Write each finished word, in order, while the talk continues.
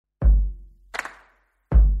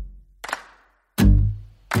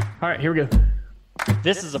All right, here we go.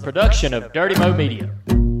 This is a production of Dirty Mo Media.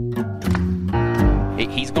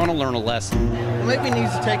 He's going to learn a lesson. Well, maybe he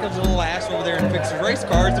needs to take his little ass over there and fix his race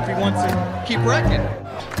cars if he wants to keep wrecking.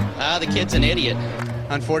 The kid's an idiot.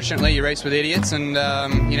 Unfortunately, you race with idiots, and,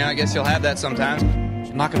 I guess you'll have that sometimes.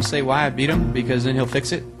 I'm not going to say why I beat him, because then he'll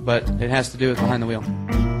fix it, but it has to do with behind the wheel.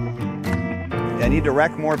 I need to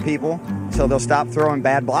wreck more people so they'll stop throwing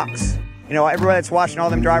bad blocks. You know, everybody that's watching all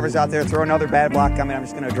them drivers out there throw another bad block, I'm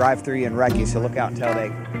just going to drive through you and wreck you, so look out until they...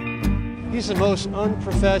 He's the most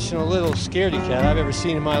unprofessional little scaredy cat I've ever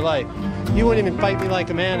seen in my life. He wouldn't even fight me like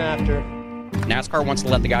a man after. NASCAR wants to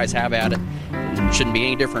let the guys have at it. It shouldn't be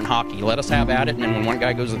any different in hockey. Let us have at it, and then when one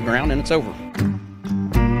guy goes to the ground, then it's over.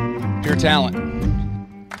 Pure talent.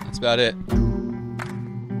 That's about it.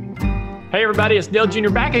 Hey everybody, it's Dale Jr.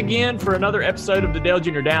 back again for another episode of the Dale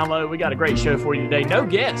Jr. Download. We got a great show for you today. No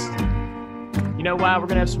guest. You know why? We're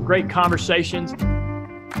going to have some great conversations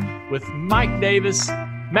with Mike Davis,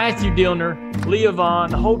 Matthew Dillner, Leah Vaughn.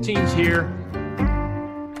 The whole team's here.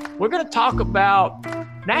 We're going to talk about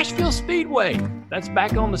Nashville Speedway. That's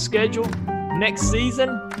back on the schedule next season.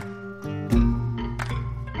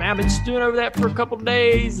 Now, I've been stewing over that for a couple of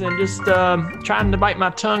days and just trying to bite my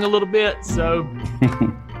tongue a little bit, so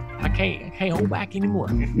I can't hold back anymore.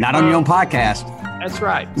 Not on your own podcast. That's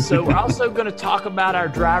right. So we're also going to talk about our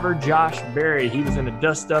driver, Josh Berry. He was in a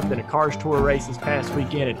dust-up in a Cars Tour race this past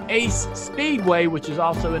weekend at Ace Speedway, which is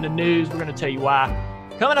also in the news. We're going to tell you why.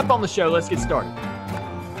 Coming up on the show, let's get started.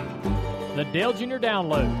 The Dale Jr.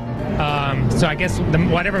 Download. So I guess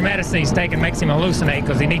whatever medicine he's taking makes him hallucinate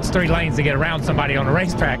because he needs 3 lanes to get around somebody on a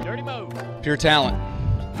racetrack. Dirty Mo. Pure talent.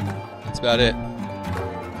 That's about it.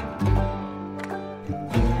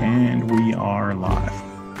 And we are live.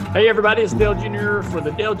 Hey everybody, it's Dale Jr. for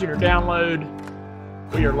the Dale Jr. Download.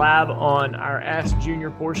 We are live on our Ask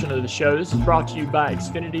Junior portion of the show. This is brought to you by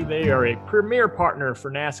Xfinity. They are a premier partner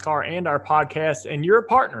for NASCAR and our podcast, and you're a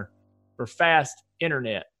partner for fast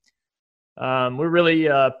internet. We're really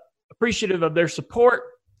appreciative of their support.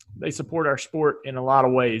 They support our sport in a lot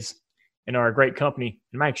of ways and are a great company.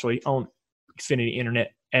 I'm actually on Xfinity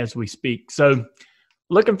Internet as we speak. So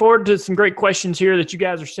looking forward to some great questions here that you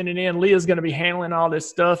guys are sending in. Leah's going to be handling all this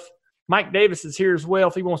stuff. Mike Davis is here as well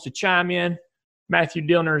if he wants to chime in. Matthew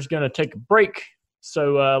Dillner is going to take a break.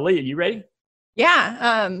 So, Leah, you ready?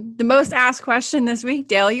 Yeah. The most asked question this week,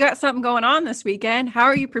 Dale, you got something going on this weekend. How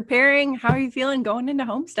are you preparing? How are you feeling going into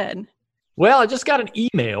Homestead? Well, I just got an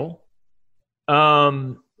email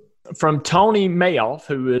from Tony Mayoff,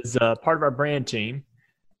 who is part of our brand team,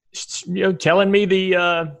 telling me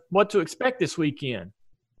what to expect this weekend.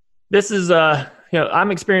 This is,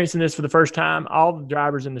 I'm experiencing this for the first time. All the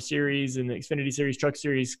drivers in the series, in the Xfinity Series, Truck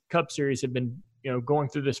Series, Cup Series have been, going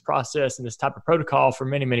through this process and this type of protocol for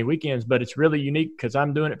many, many weekends. But it's really unique because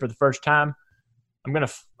I'm doing it for the first time. I'm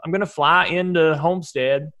gonna fly into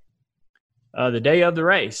Homestead the day of the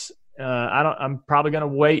race. I'm probably gonna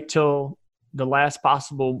wait till the last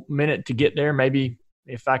possible minute to get there. Maybe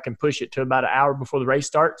if I can push it to about an hour before the race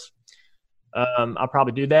starts, I'll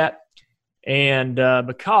probably do that. And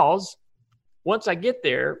because once I get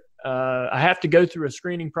there, I have to go through a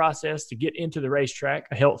screening process to get into the racetrack,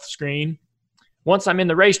 a health screen. Once I'm in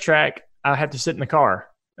the racetrack, I have to sit in the car,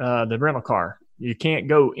 the rental car. You can't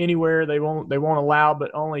go anywhere. They won't allow but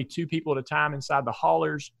only 2 people at a time inside the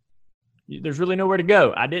haulers. There's really nowhere to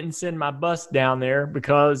go. I didn't send my bus down there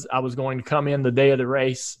because I was going to come in the day of the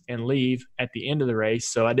race and leave at the end of the race.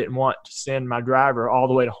 So I didn't want to send my driver all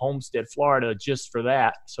the way to Homestead, Florida just for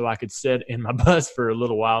that, so I could sit in my bus for a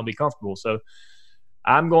little while and be comfortable. So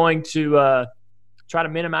I'm going to try to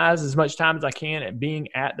minimize as much time as I can at being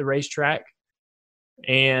at the racetrack.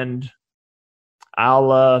 And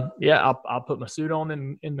I'll put my suit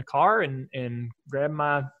on in the car and grab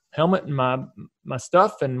my helmet and my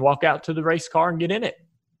stuff and walk out to the race car and get in it.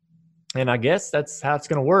 And I guess that's how it's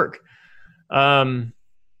going to work. The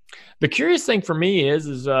curious thing for me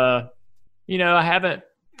is I haven't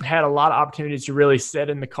had a lot of opportunities to really sit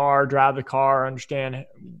in the car, drive the car, understand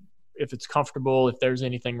if it's comfortable, if there's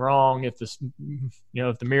anything wrong, if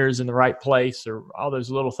if the mirror's in the right place, or all those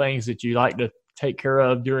little things that you like to take care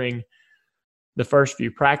of during the first few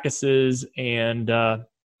practices. And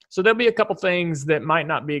so there'll be a couple things that might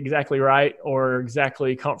not be exactly right or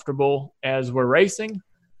exactly comfortable as we're racing,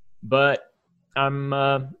 but I'm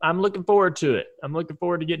looking forward to it. I'm looking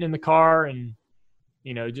forward to getting in the car and,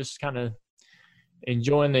 just kind of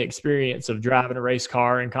enjoying the experience of driving a race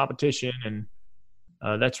car in competition. And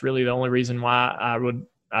that's really the only reason why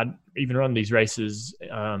I'd even run these races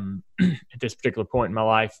at this particular point in my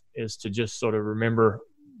life, is to just sort of remember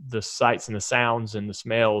the sights and the sounds and the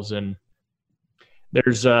smells. And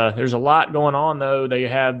There's a lot going on, though. They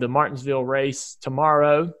have the Martinsville race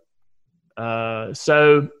tomorrow.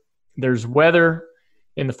 So there's weather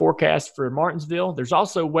in the forecast for Martinsville. There's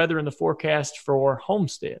also weather in the forecast for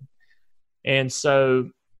Homestead. And so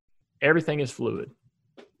everything is fluid.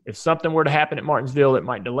 If something were to happen at Martinsville, it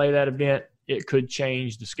might delay that event. It could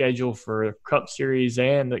change the schedule for Cup Series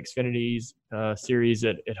and the Xfinity's series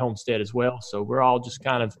at Homestead as well. So we're all just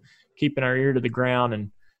kind of keeping our ear to the ground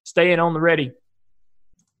and staying on the ready.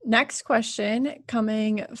 Next question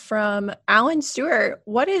coming from Alan Stewart.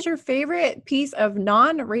 What is your favorite piece of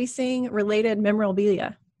non-racing related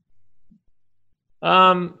memorabilia?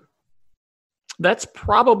 That's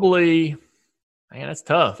probably, man, that's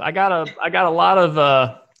tough. I got a lot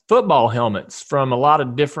of football helmets from a lot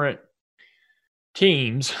of different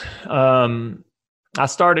teams. I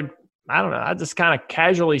just kind of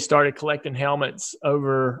casually started collecting helmets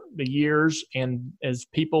over the years. And as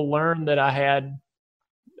people learned that I had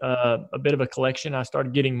a bit of a collection, I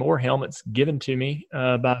started getting more helmets given to me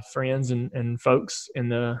by friends and folks in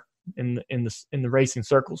the racing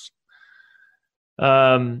circles.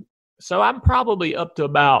 So I'm probably up to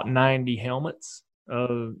about 90 helmets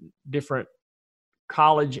of different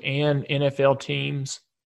college and NFL teams.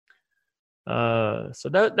 So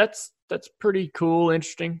that's pretty cool,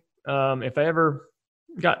 interesting. If I ever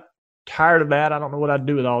got tired of that, I don't know what I'd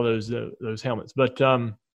do with all those helmets, but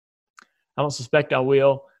I don't suspect I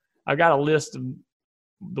will. I've got a list of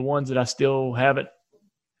the ones that I still haven't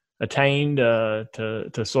attained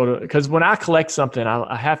to sort of, because when I collect something,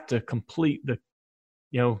 I have to complete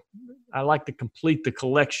I like to complete the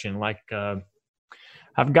collection. Like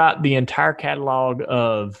I've got the entire catalog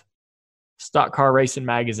of Stock Car Racing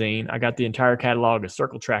Magazine. I got the entire catalog of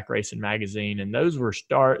Circle Track Racing Magazine, and those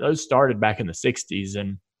started back in the 60s.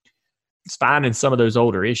 And it's finding some of those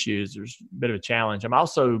older issues, there's a bit of a challenge. I'm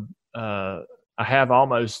also I have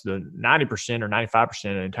almost the 90% or 95%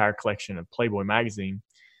 of the entire collection of Playboy magazine.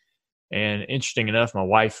 And interesting enough, my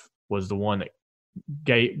wife was the one that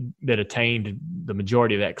attained the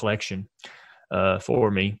majority of that collection for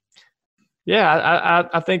me. Yeah,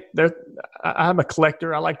 I think that I'm a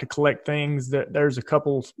collector. I like to collect things. There's a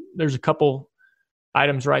couple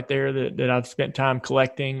items right there that I've spent time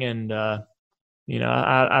collecting, and I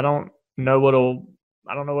don't know what I'll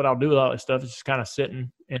do with all that stuff. It's just kind of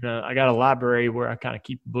sitting in I got a library where I kind of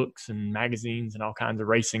keep books and magazines and all kinds of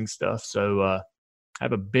racing stuff. So I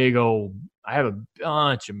have a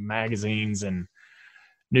bunch of magazines and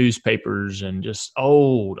newspapers and just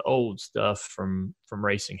old stuff from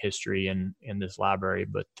racing history in this library.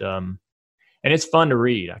 But and it's fun to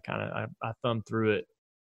read. I thumb through it,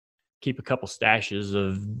 keep a couple stashes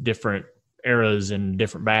of different eras and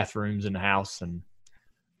different bathrooms in the house, and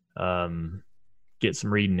get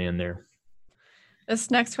some reading in there.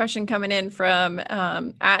 This next question coming in from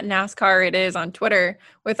at NASCAR, it is on Twitter.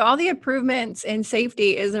 With all the improvements in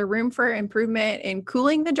safety, is there room for improvement in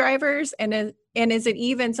cooling the drivers? And is it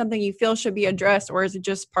even something you feel should be addressed, or is it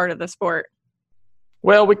just part of the sport?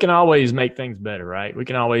 Well, we can always make things better, right? We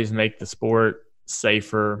can always make the sport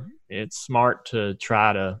safer. It's smart to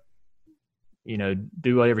try to,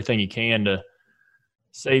 do everything you can to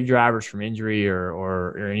save drivers from injury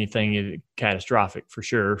or anything catastrophic, for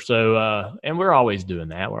sure. So, and we're always doing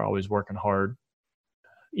that. We're always working hard.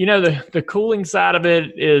 The cooling side of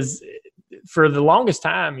it is, for the longest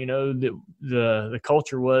time, the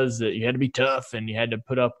culture was that you had to be tough and you had to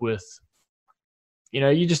put up with, you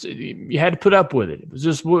had to put up with it. It was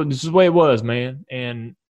just, this is the way it was, man.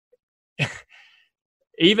 And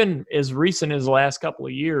even as recent as the last couple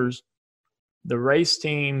of years, the race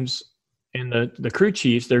teams and the crew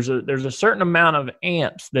chiefs, there's a certain amount of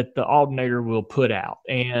amps that the alternator will put out,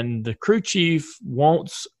 and the crew chief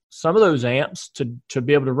wants some of those amps to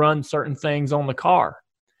be able to run certain things on the car.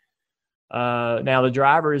 Now the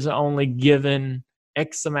driver is only given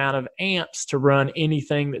X amount of amps to run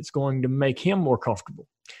anything that's going to make him more comfortable,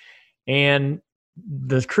 and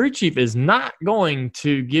the crew chief is not going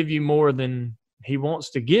to give you more than he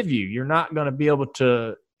wants to give you. You're not going to be able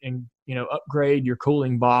to upgrade your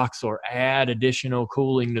cooling box or add additional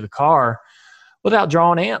cooling to the car without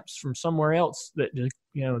drawing amps from somewhere else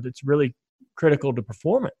that's really critical to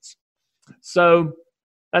performance. So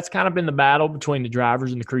that's kind of been the battle between the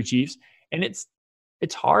drivers and the crew chiefs. And it's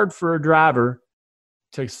hard for a driver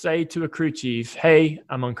to say to a crew chief, hey,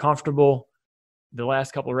 I'm uncomfortable. The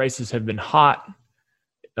last couple of races have been hot.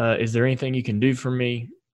 Is there anything you can do for me?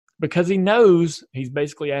 Because he knows he's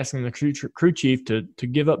basically asking the crew chief to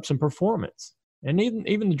give up some performance. And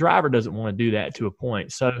even the driver doesn't want to do that to a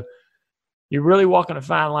point. So you're really walking a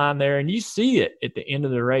fine line there. And you see it at the end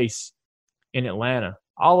of the race in Atlanta.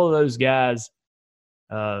 All of those guys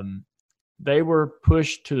they were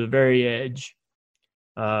pushed to the very edge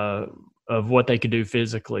of what they could do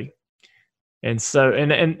physically. And so,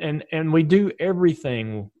 and we do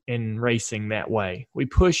everything in racing that way. We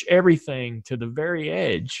push everything to the very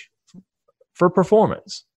edge for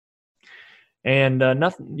performance. And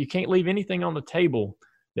nothing, you can't leave anything on the table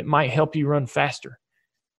that might help you run faster.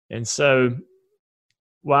 And so,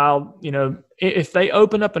 while, if they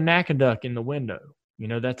open up a NACADUC in the window,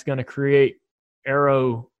 that's going to create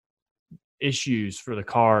aero issues for the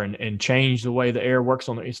car and change the way the air works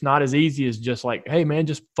on it. It's not as easy as just like, hey man,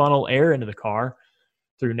 just funnel air into the car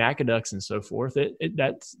through NACADUCs and so forth.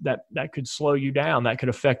 That could slow you down. That could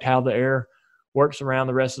affect how the air works around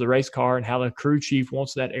the rest of the race car and how the crew chief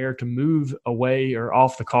wants that air to move away or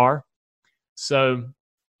off the car. So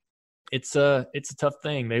it's a tough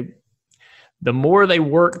thing. The more they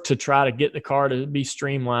work to try to get the car to be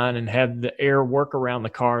streamlined and have the air work around the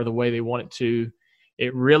car the way they want it to,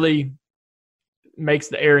 it really makes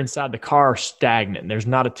the air inside the car stagnant. There's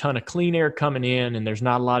not a ton of clean air coming in, and there's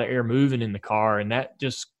not a lot of air moving in the car. And that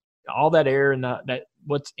just, all that air and that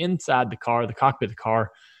what's inside the car, the cockpit of the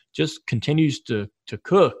car, just continues to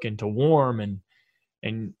cook and to warm.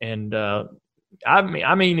 I mean,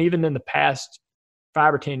 even in the past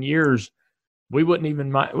 5 or 10 years, we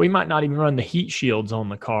might not even run the heat shields on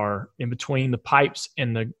the car in between the pipes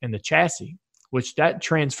and the chassis, which that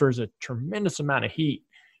transfers a tremendous amount of heat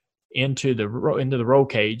into the roll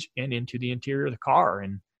cage and into the interior of the car.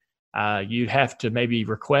 And you'd have to maybe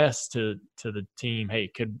request to the team, hey,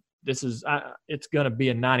 it's going to be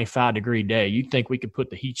a 95-degree day. You'd think we could put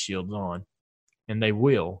the heat shields on, and they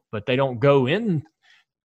will, but they don't go in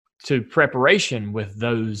to preparation with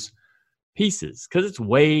those pieces because it's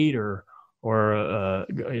weight or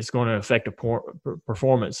it's going to affect a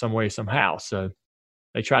performance some way, somehow. So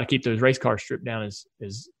they try to keep those race cars stripped down as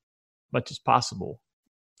much as possible.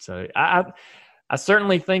 So I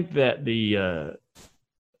certainly think that the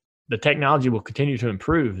technology will continue to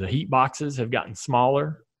improve. The heat boxes have gotten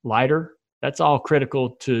smaller, lighter. That's all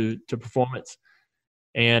critical to performance,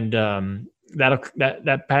 and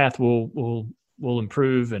that path will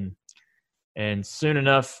improve, and soon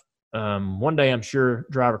enough, one day I'm sure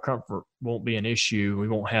driver comfort won't be an issue. We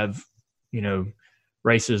won't have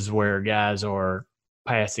races where guys are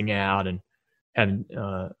passing out and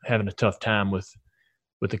having a tough time with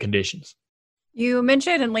the conditions. You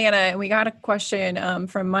mentioned Atlanta, and we got a question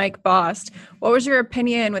from Mike Bost. What was your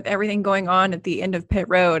opinion with everything going on at the end of pit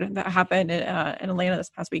road that happened in Atlanta this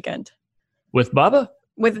past weekend? With Bubba?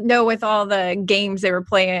 With all the games they were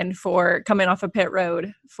playing for coming off of pit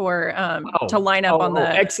road for to line up on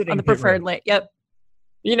the preferred lane. Yep.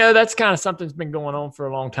 That's kind of something that's been going on for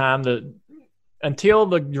a long time. Until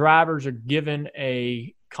the drivers are given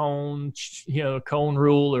a cone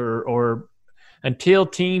rule or until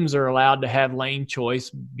teams are allowed to have lane choice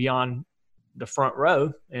beyond the front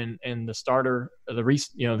row and the starter,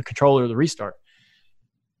 the controller of the restart,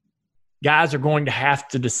 guys are going to have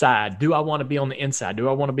to decide, do I want to be on the inside? Do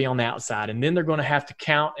I want to be on the outside? And then they're going to have to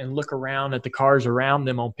count and look around at the cars around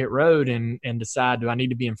them on pit road and decide, do I need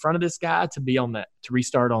to be in front of this guy to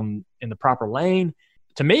restart in the proper lane?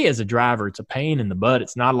 To me, as a driver, it's a pain in the butt.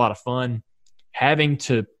 It's not a lot of fun having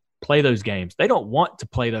to play those games. They don't want to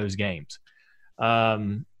play those games.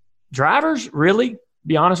 Drivers, really,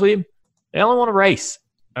 be honest with you, they only want to race,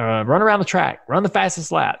 run around the track, run the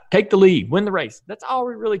fastest lap, take the lead, win the race. That's all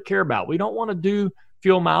we really care about. We don't want to do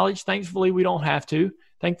fuel mileage. Thankfully, we don't have to.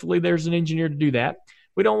 Thankfully, there's an engineer to do that.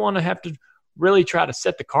 We don't want to have to really try to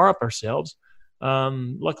set the car up ourselves.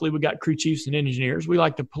 Luckily, we got crew chiefs and engineers. We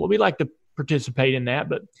like to participate in that,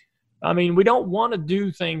 but I mean, we don't want to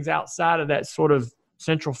do things outside of that sort of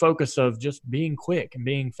central focus of just being quick and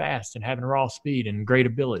being fast and having raw speed and great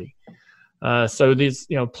ability. So these,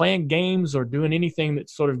 playing games or doing anything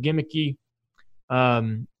that's sort of gimmicky.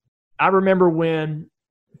 I remember when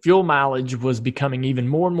fuel mileage was becoming even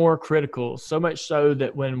more and more critical, so much so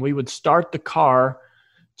that when we would start the car,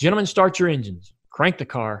 gentlemen, start your engines, crank the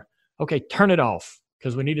car. Okay, turn it off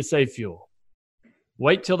because we need to save fuel.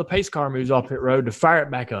 Wait till the pace car moves off pit road to fire it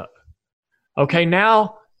back up. Okay,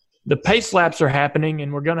 now the pace laps are happening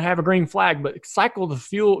and we're going to have a green flag, but cycle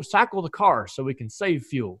the car so we can save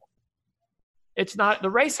fuel. The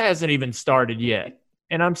race hasn't even started yet,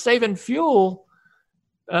 and I'm saving fuel.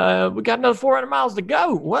 We got another 400 miles to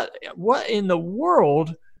go. What in the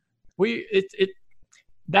world?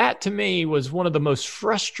 That to me was one of the most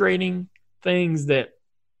frustrating things that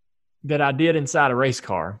I did inside a race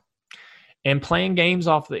car, and playing games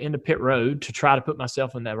off the end of pit road to try to put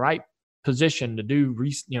myself in that right position to do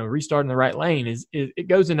restarting the right lane it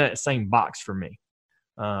goes in that same box for me.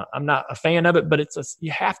 I'm not a fan of it, but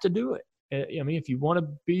you have to do it. I mean, if you want to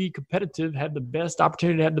be competitive, have the best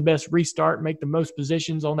opportunity to have the best restart, make the most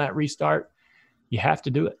positions on that restart, you have to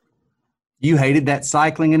do it. You hated that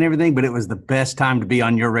cycling and everything, but it was the best time to be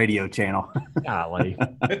on your radio channel. Golly.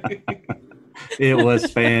 It was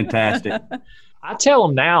fantastic. I tell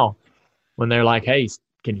them now when they're like, hey,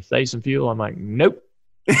 can you save some fuel? I'm like, nope.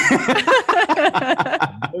 No,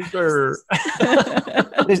 sir.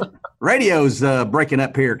 Radio's breaking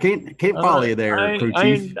up here. Can't follow you there, crew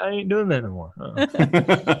chief. I ain't doing that anymore.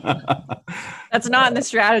 That's not in the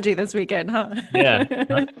strategy this weekend, huh? Yeah,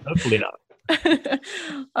 hopefully not.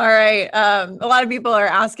 All right. A lot of people are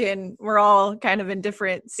asking, we're all kind of in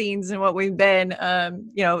different scenes and what we've been.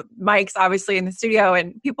 Mike's obviously in the studio,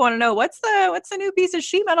 and people want to know what's the new piece of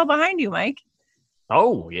sheet metal behind you, Mike?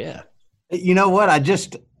 Oh, yeah. You know what? I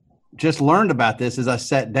just learned about this as I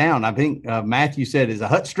sat down. I think Matthew said is a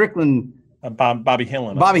Hut Strickland. Bobby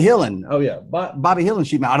Hillen. Bobby Hillen. Oh, yeah. Bobby Hillen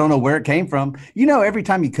sheet metal. I don't know where it came from. Every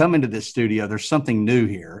time you come into this studio, there's something new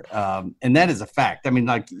here. And that is a fact. I mean,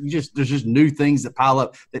 there's just new things that pile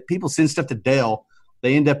up that people send stuff to Dale.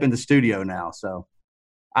 They end up in the studio now. So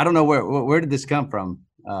I don't know where did this come from?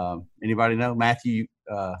 Anybody know? Matthew?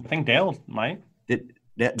 I think Dale might.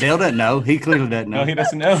 Dale doesn't know. He clearly doesn't know. No, he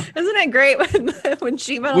doesn't know. Isn't it great when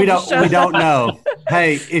sheet metal We don't know.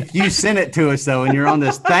 Hey, if you send it to us though, and you're on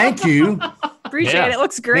this, thank you. Appreciate it. It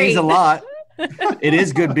looks great. Means a lot. It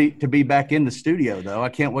is good to be back in the studio though. I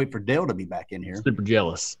can't wait for Dale to be back in here. Super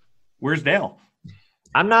jealous. Where's Dale?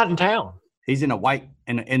 I'm not in town. He's in the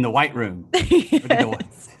white room.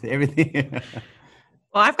 Yes. Everything.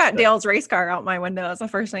 Well, I've got Dale's race car out my window. That's the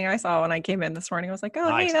first thing I saw when I came in this morning. I was like, oh,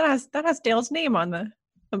 nice. Hey, that has Dale's name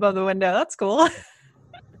above the window. That's cool.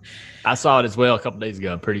 I saw it as well a couple days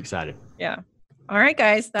ago. I'm pretty excited. Yeah. All right,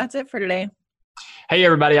 guys. That's it for today. Hey,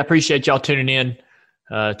 everybody. I appreciate y'all tuning in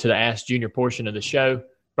to the Ask Junior portion of the show.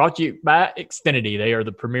 Brought to you by Xfinity. They are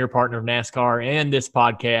the premier partner of NASCAR and this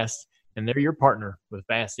podcast, and they're your partner with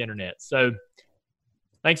Fast Internet. So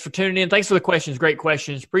thanks for tuning in. Thanks for the questions. Great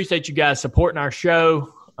questions. Appreciate you guys supporting our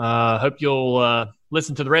show. Hope you'll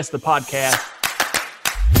listen to the rest of the podcast.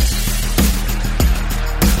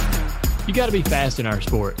 You got to be fast in our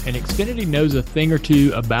sport, and Xfinity knows a thing or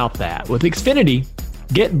two about that. With Xfinity,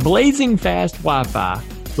 get blazing fast Wi-Fi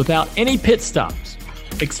without any pit stops.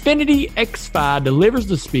 Xfinity X5 delivers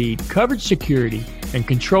the speed, coverage, security, and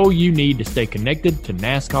control you need to stay connected to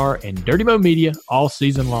NASCAR and Dirty Mo Media all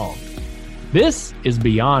season long. This is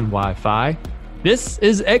beyond Wi-Fi. This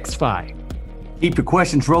is X5. Keep your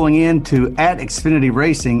questions rolling in to @Xfinity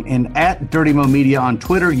Racing and @Dirty Mo Media on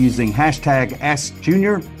Twitter using hashtag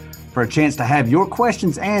AskJunior for a chance to have your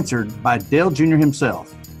questions answered by Dale Jr.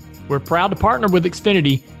 himself. We're proud to partner with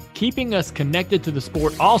Xfinity, keeping us connected to the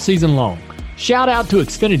sport all season long. Shout out to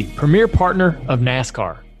Xfinity, premier partner of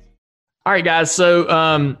NASCAR. All right, guys. So,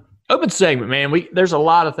 open segment, man. There's a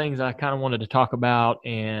lot of things I kind of wanted to talk about,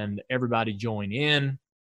 and everybody join in.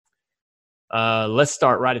 Let's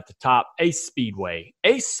start right at the top. Ace Speedway.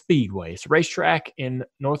 Ace Speedway. It's a racetrack in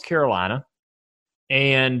North Carolina,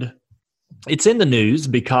 and it's in the news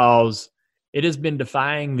because it has been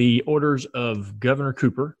defying the orders of Governor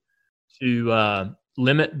Cooper to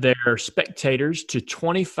limit their spectators to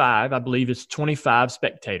 25. I believe it's 25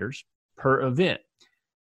 spectators per event.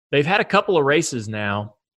 They've had a couple of races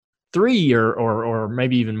now, 3 or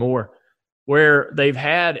maybe even more, where they've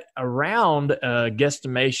had around a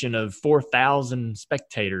guesstimation of 4,000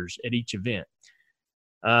 spectators at each event.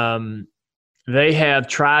 They have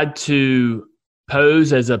tried to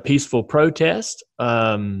pose as a peaceful protest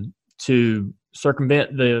to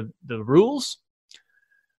circumvent the rules.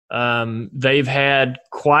 They've had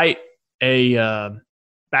quite a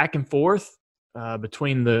back and forth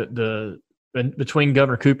between between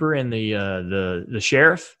Governor Cooper and the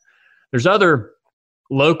sheriff. There's other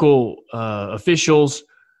local officials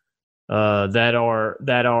that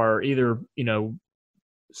are either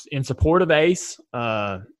in support of Ace.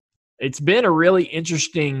 It's been a really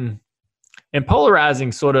interesting and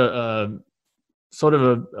polarizing sort of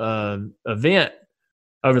event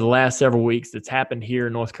over the last several weeks that's happened here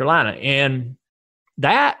in North Carolina, and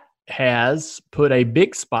that has put a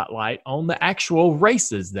big spotlight on the actual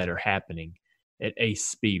races that are happening at Ace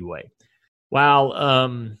Speedway. While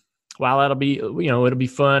that'll be it'll be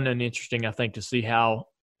fun and interesting, I think, to see how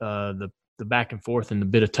the back and forth and the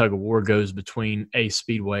bit of tug of war goes between Ace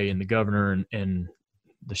Speedway and the governor and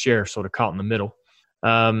the sheriff, sort of caught in the middle.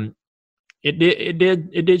 It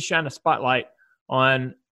did shine a spotlight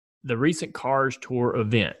on the recent Cars Tour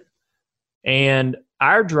event, and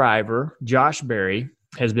our driver Josh Berry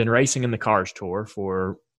has been racing in the Cars Tour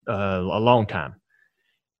for a long time.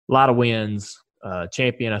 a lot of wins,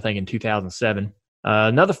 champion, I think, in 2007.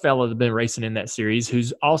 Another fellow that's been racing in that series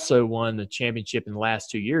who's also won the championship in the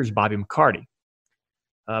last 2 years, Bobby McCarty.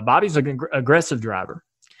 Bobby's an aggressive driver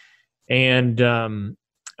and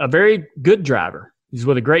a very good driver. He's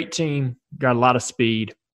with a great team, got a lot of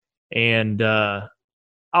speed, and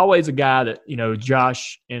always a guy that,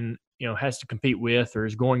 Josh has to compete with or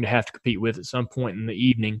is going to have to compete with at some point in the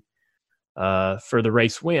evening for the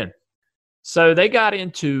race win. So they got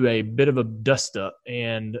into a bit of a dust-up,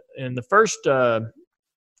 and in the first so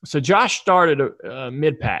Josh started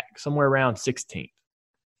mid-pack, somewhere around 16th,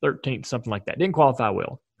 13th, something like that. Didn't qualify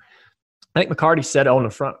well. I think McCarty sat on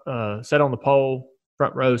the pole,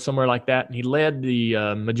 front row, somewhere like that, and he led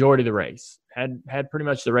the majority of the race. Had pretty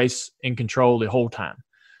much the race in control the whole time.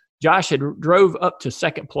 Josh had drove up to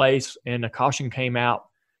second place, and a caution came out,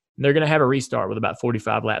 and they're going to have a restart with about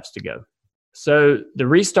 45 laps to go. So the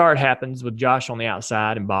restart happens with Josh on the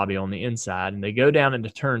outside and Bobby on the inside, and they go down into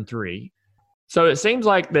turn 3. So it seems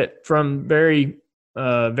like that from very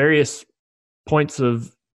various points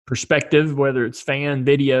of perspective, whether it's fan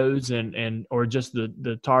videos and or just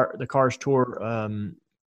the Cars Tour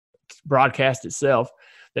broadcast itself,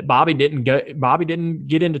 that Bobby didn't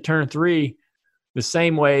get into turn 3 the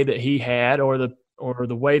same way that he had, or the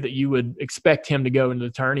way that you would expect him to go into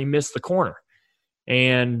the turn. He missed the corner,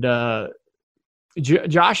 and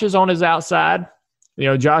Josh is on his outside.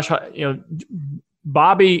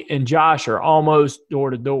 Bobby and Josh are almost door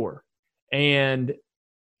to door, and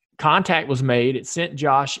contact was made. It sent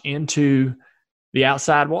Josh into the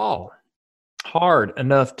outside wall hard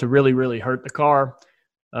enough to really, really hurt the car.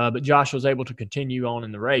 But Josh was able to continue on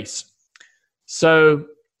in the race. So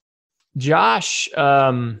Josh,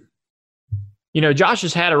 Josh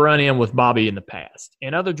has had a run-in with Bobby in the past,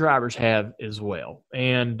 and other drivers have as well.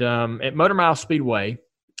 And at Motor Speedway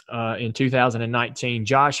in 2019,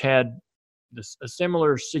 Josh had a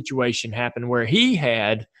similar situation happen where he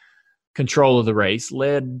had control of the race,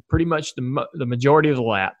 led pretty much the majority of the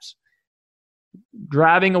laps,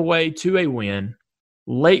 driving away to a win.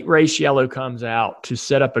 Late race yellow comes out to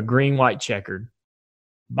set up a green-white checkered.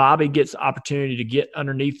 Bobby gets the opportunity to get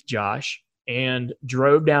underneath Josh and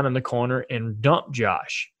drove down in the corner and dumped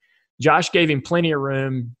Josh. Josh gave him plenty of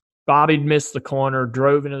room. Bobby missed the corner,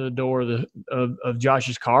 drove into the door of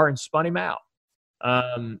Josh's car and spun him out.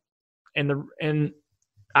 And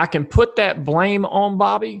I can put that blame on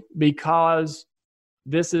Bobby because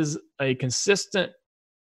this is a consistent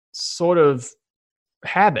sort of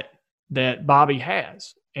habit that Bobby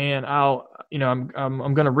has. And I'm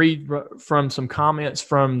going to read from some comments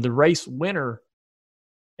from the race winner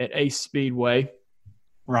at Ace Speedway,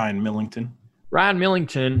 Ryan Millington.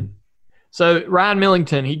 So Ryan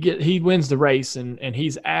Millington, he wins the race, and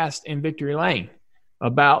he's asked in Victory Lane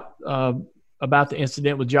about the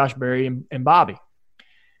incident with Josh Berry and Bobby.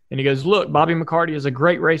 And he goes, look, Bobby McCarty is a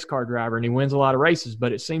great race car driver, and he wins a lot of races,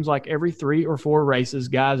 but it seems like every 3 or 4 races,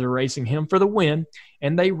 guys are racing him for the win,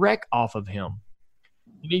 and they wreck off of him.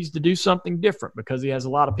 He needs to do something different because he has a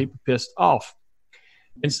lot of people pissed off.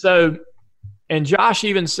 And Josh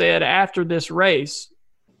even said after this race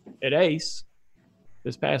at Ace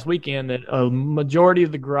this past weekend that a majority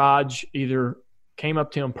of the garage either came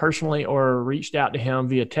up to him personally or reached out to him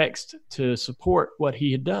via text to support what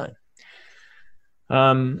he had done.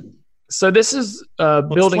 So this is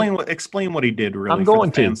building. Explain what he did. Really, I'm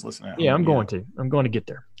going to. I'm going to get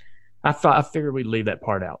there. I figured we'd leave that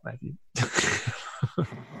part out, Matthew.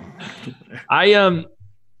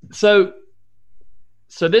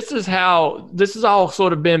 So this is all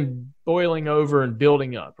sort of been boiling over and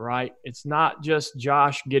building up, right? It's not just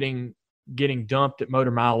Josh getting dumped at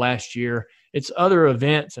Motor Mile last year. It's other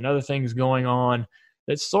events and other things going on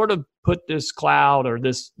that sort of put this cloud or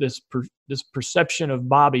this perception of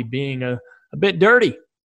Bobby being a bit dirty,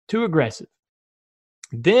 too aggressive.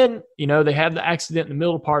 Then, they had the accident in the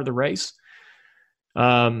middle part of the race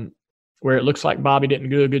where it looks like Bobby didn't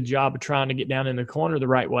do a good job of trying to get down in the corner the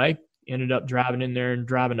right way. Ended up driving in there and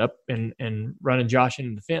driving up and running Josh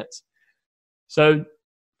into the fence. So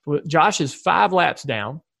Josh is 5 laps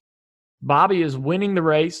down. Bobby is winning the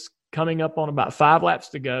race, coming up on about 5 laps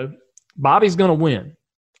to go. Bobby's going to win.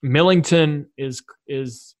 Millington is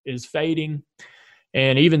fading,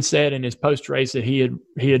 and even said in his post race that he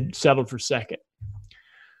had settled for second.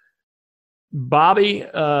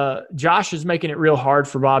 Josh is making it real hard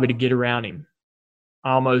for Bobby to get around him,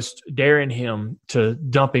 almost daring him to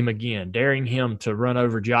dump him again, daring him to run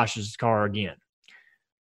over Josh's car again.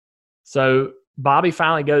 So Bobby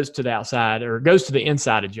finally goes to the outside, or goes to the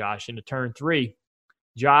inside of Josh into turn 3.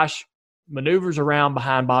 Josh maneuvers around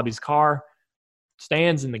behind Bobby's car,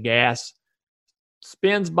 stands in the gas,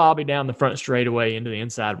 spins Bobby down the front straightaway into the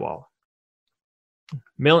inside wall.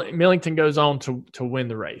 Millington goes on to win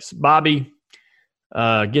the race. Bobby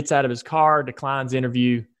gets out of his car, declines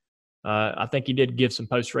interview. I think he did give some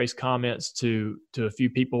post-race comments to a few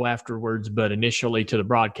people afterwards, but initially to the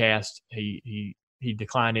broadcast, he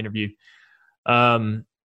declined interview. And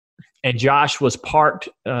Josh was parked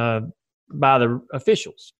by the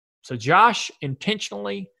officials. So Josh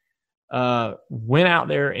intentionally went out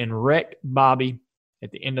there and wrecked Bobby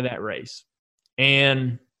at the end of that race.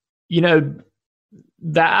 And,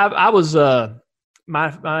 that I was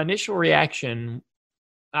my initial reaction,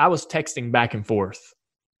 I was texting back and forth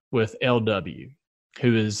with LW,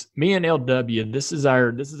 who is me and LW. This is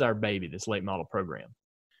our baby, this late model program.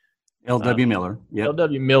 LW Miller. Yep.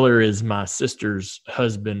 LW Miller is my sister's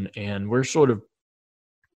husband, and we're sort of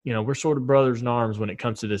brothers in arms when it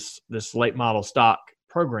comes to this late model stock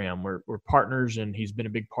program. We're partners, and he's been a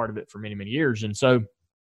big part of it for many, many years. And so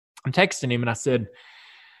I'm texting him, and I said,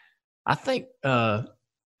 I think I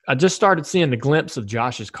just started seeing the glimpse of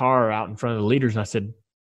Josh's car out in front of the leaders, and I said,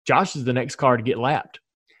 Josh is the next car to get lapped.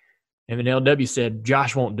 And then LW said,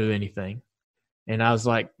 Josh won't do anything. And I was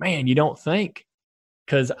like, man, you don't think?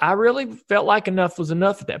 Because I really felt like enough was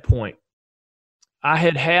enough at that point. I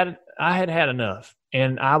had enough,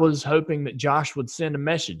 and I was hoping that Josh would send a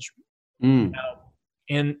message.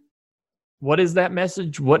 And what is that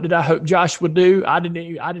message? What did I hope Josh would do? I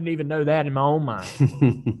didn't even know that in my own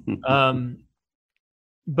mind.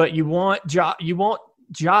 But you want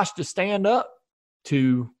Josh to stand up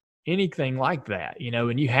to anything like that,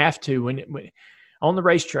 and you have to when on the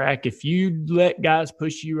racetrack. If you let guys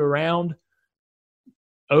push you around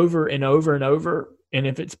over and over and over, and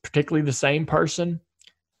if it's particularly the same person,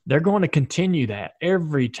 they're going to continue that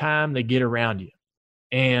every time they get around you,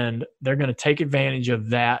 and they're going to take advantage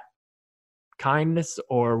of that kindness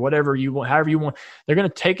or whatever you want, however you want. They're going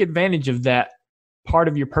to take advantage of that part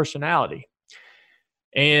of your personality.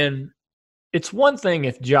 And it's one thing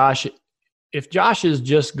if Josh is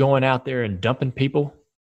just going out there and dumping people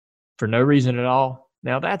for no reason at all.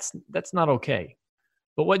 Now that's not okay.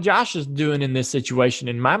 But what Josh is doing in this situation,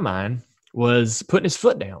 in my mind, was putting his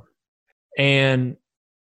foot down. And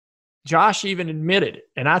Josh even admitted it.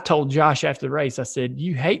 And I told Josh after the race, I said,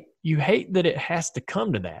 you hate that it has to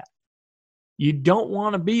come to that. You don't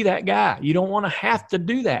want to be that guy. You don't want to have to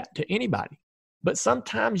do that to anybody. But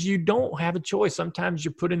sometimes you don't have a choice. Sometimes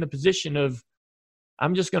you're put in the position of,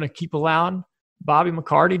 I'm just going to keep allowing Bobby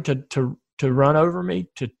McCarty to run over me,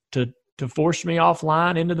 to force me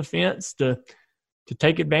offline into the fence, to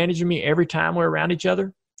take advantage of me every time we're around each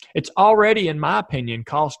other. It's already, in my opinion,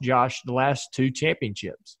 cost Josh the last 2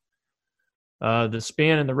 championships, the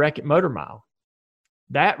spin and the wreck at Motor Mile.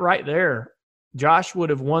 That right there, Josh would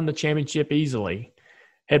have won the championship easily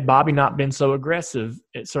had Bobby not been so aggressive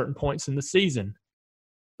at certain points in the season,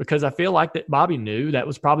 because I feel like that Bobby knew that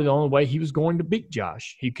was probably the only way he was going to beat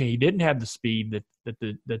Josh. He didn't have the speed that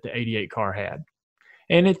the 88 car had.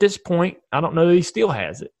 And at this point, I don't know that he still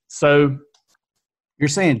has it. So you're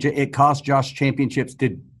saying it cost Josh championships.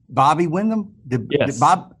 Did Bobby win them? Yes.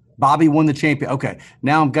 Did Bobby won the champion? Okay.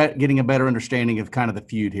 Now I'm getting a better understanding of kind of the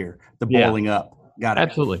feud here, the boiling up. Got it.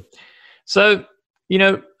 Absolutely. So,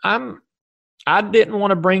 I didn't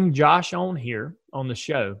want to bring Josh on here on the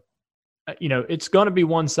show. It's going to be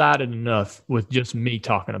one-sided enough with just me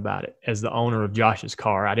talking about it as the owner of Josh's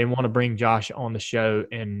car. I didn't want to bring Josh on the show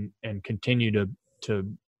and continue to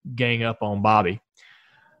gang up on Bobby.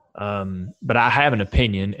 But I have an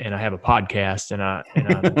opinion, and I have a podcast, and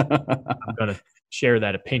I'm going to share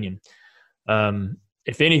that opinion.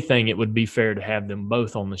 If anything, it would be fair to have them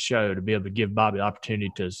both on the show to be able to give Bobby the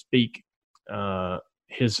opportunity to speak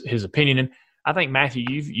his opinion. And I think, Matthew,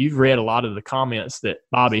 you've read a lot of the comments that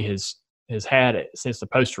Bobby has had since the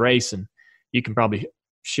post race, and you can probably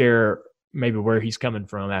share maybe where he's coming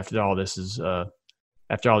from after all this has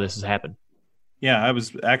happened. Yeah, I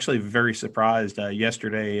was actually very surprised.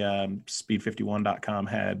 Yesterday, Speed51.com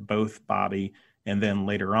had both Bobby and then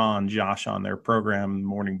later on Josh on their program,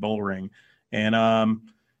 Morning Bull Ring. And,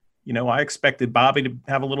 I expected Bobby to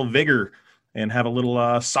have a little vigor and have a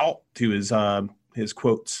little salt to his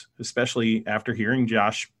quotes, especially after hearing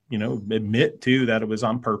Josh, admit too that it was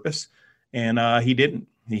on purpose. And he didn't.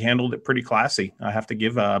 He handled it pretty classy. I have to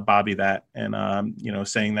give Bobby that. And,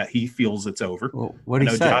 saying that he feels it's over. Well, what did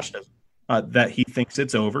he say? Josh does. That he thinks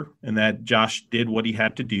it's over and that Josh did what he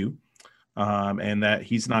had to do, and that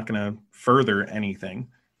he's not going to further anything.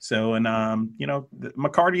 So, and,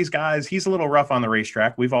 McCarty's guys, he's a little rough on the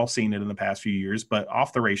racetrack. We've all seen it in the past few years, but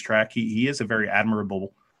off the racetrack, he is a very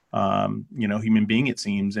admirable human being, it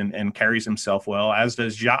seems, and carries himself well, as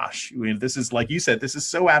does Josh. I mean, this is, like you said, this is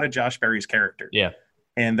so out of Josh Berry's character. Yeah.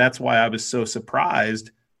 And that's why I was so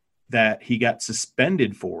surprised that he got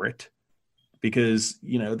suspended for it, because,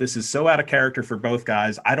 this is so out of character for both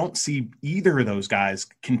guys. I don't see either of those guys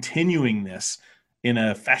continuing this in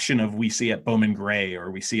a fashion of we see at Bowman Gray,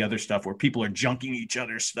 or we see other stuff where people are junking each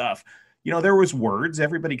other's stuff. There was words,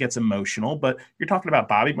 everybody gets emotional, but you're talking about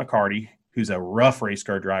Bobby McCarty, who's a rough race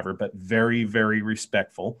car driver, but very, very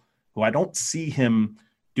respectful, who I don't see him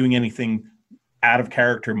doing anything out of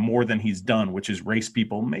character more than he's done, which is race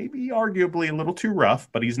people, maybe arguably a little too rough,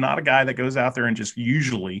 but he's not a guy that goes out there and just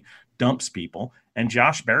usually dumps people. And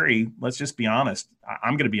Josh Berry, let's just be honest.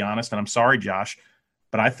 I'm going to be honest, and I'm sorry, Josh,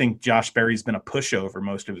 but I think Josh Berry's been a pushover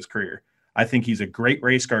most of his career. I think he's a great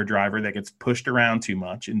race car driver that gets pushed around too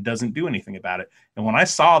much and doesn't do anything about it. And when I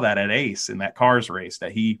saw that at Ace in that Cars race,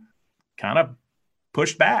 that he kind of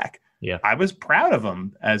pushed back, yeah, I was proud of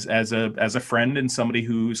him as a friend and somebody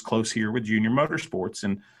who's close here with Junior Motorsports.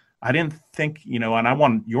 And I didn't think, and I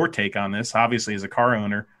want your take on this. Obviously, as a car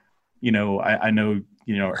owner, I know,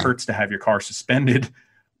 it hurts to have your car suspended,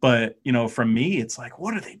 but, from me, it's like,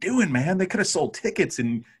 what are they doing, man? They could have sold tickets,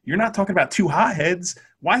 and you're not talking about two hotheads.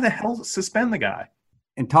 Why the hell suspend the guy?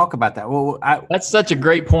 And talk about that. Well, that's such a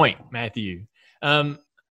great point, Matthew. The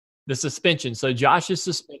suspension. So Josh is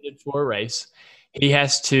suspended for a race. He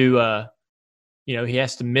has to, he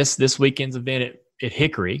has to miss this weekend's event at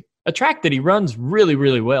Hickory, a track that he runs really,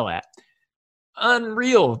 really well at.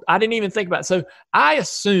 Unreal. I didn't even think about it. So I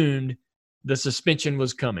assumed the suspension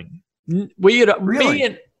was coming. Me and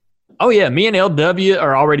LW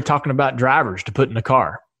are already talking about drivers to put in the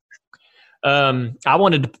car. I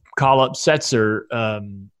wanted to call up Setzer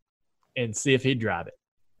and see if he'd drive it.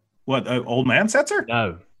 What, old man Setzer?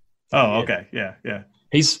 No. Oh, okay. Yeah.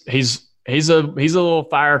 He's a little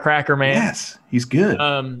firecracker, man. Yes, he's good.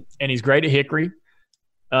 And he's great at Hickory.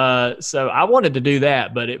 So I wanted to do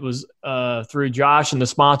that, but it was through Josh and the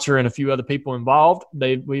sponsor and a few other people involved.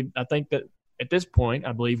 I think that at this point,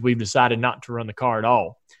 I believe we've decided not to run the car at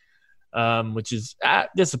all, which is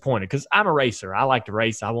disappointed, because I'm a racer. I like to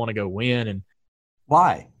race. I want to go win. And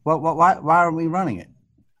why? Why are we running it?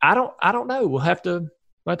 I don't know. We'll have to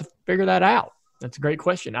figure that out. That's a great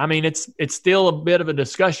question. I mean, it's still a bit of a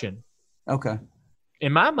discussion. Okay.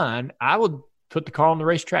 In my mind, I would put the car on the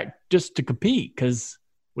racetrack just to compete because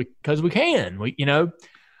we can.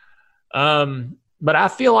 But I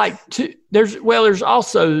feel like there's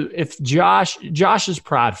also, if Josh is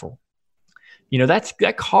prideful,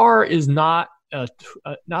 that car is not a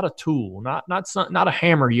tool, not a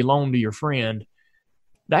hammer you loan to your friend.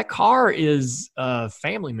 That car is a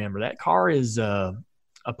family member. That car is a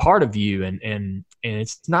part of you, and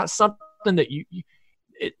it's not something that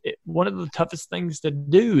one of the toughest things to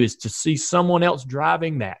do is to see someone else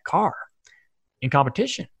driving that car in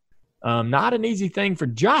competition. Not an easy thing for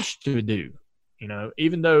Josh to do.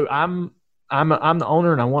 Even though I'm the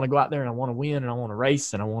owner and I want to go out there and I want to win and I want to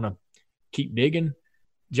race and I want to keep digging,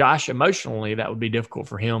 Josh, emotionally, that would be difficult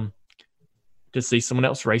for him to see someone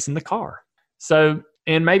else racing the car. So,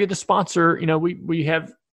 and maybe the sponsor, we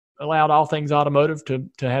have allowed All Things Automotive to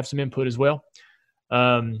have some input as well.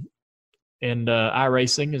 And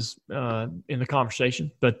iRacing is in the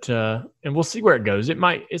conversation, but and we'll see where it goes.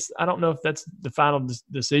 I don't know if that's the final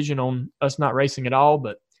decision on us not racing at all,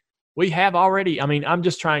 but we have already. I mean, I'm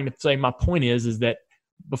just trying to say, my point is that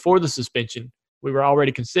before the suspension, we were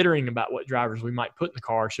already considering about what drivers we might put in the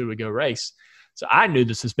car should we go race. So I knew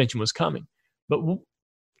the suspension was coming. But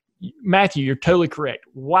Matthew, you're totally correct.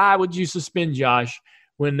 Why would you suspend Josh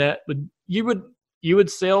when you would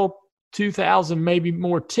sell 2,000 maybe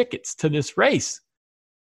more tickets to this race,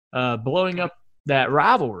 blowing up that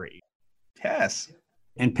rivalry? Yes.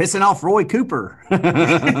 And pissing off Roy Cooper.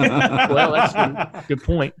 Well, that's a good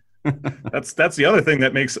point. That's the other thing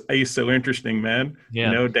that makes Ace so interesting, man.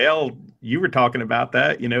 Yeah. Dale, you were talking about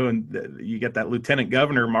that, and you get that Lieutenant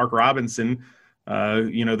Governor, Mark Robinson,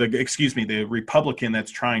 the Republican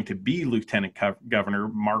that's trying to be Lieutenant Governor,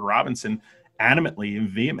 Mark Robinson, adamantly and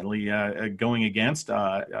vehemently going against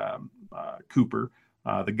Cooper,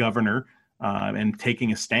 the governor, and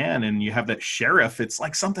taking a stand. And you have that sheriff. It's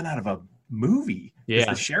like something out of a movie. Yeah.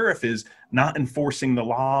 The sheriff is not enforcing the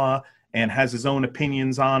law and has his own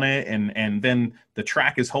opinions on it. And then the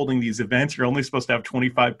track is holding these events. You're only supposed to have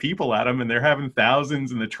 25 people at them, and they're having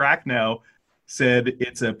thousands. And the track now said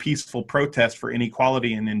it's a peaceful protest for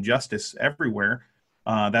inequality and injustice everywhere.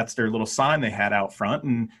 That's their little sign they had out front.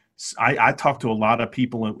 And I talked to a lot of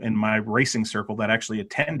people in my racing circle that actually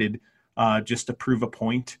attended just to prove a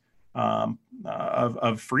point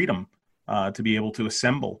of freedom. to be able to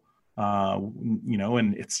assemble.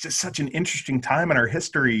 And it's just such an interesting time in our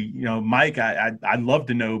history. Mike, I'd love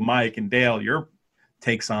to know, Mike and Dale, your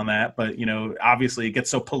takes on that, but obviously it gets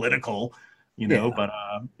so political, but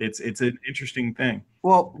it's an interesting thing.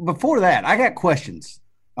 Well, before that, I got questions.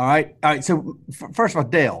 All right. So first of all,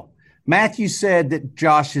 Dale, Matthew said that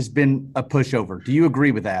Josh has been a pushover. Do you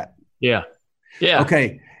agree with that? Yeah. Yeah.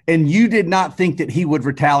 Okay. And you did not think that he would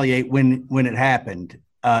retaliate when it happened.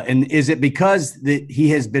 And is it because that he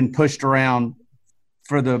has been pushed around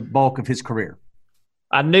for the bulk of his career?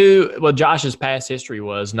 I knew what Josh's past history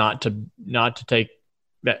was not to take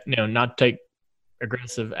that, not to take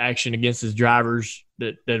aggressive action against his drivers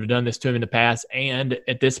that have done this to him in the past. And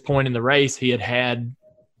at this point in the race, he had,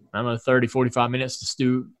 30, 45 minutes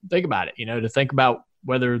to think about it, to think about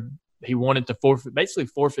whether he wanted to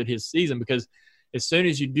forfeit his season, because as soon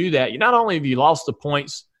as you do that, not only have you lost the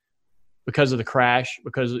points because of the crash,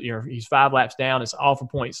 because he's 5 laps down, it's all for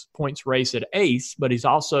points race at Ace, but he's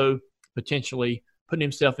also potentially putting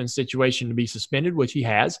himself in a situation to be suspended, which he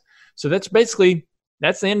has. So that's the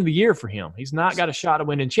end of the year for him. He's not got a shot at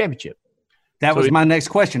winning championship. That was my next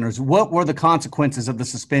question, is what were the consequences of the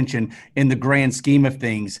suspension in the grand scheme of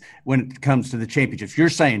things when it comes to the championships? You're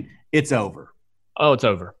saying it's over. Oh, it's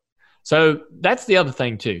over. So that's the other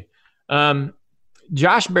thing too.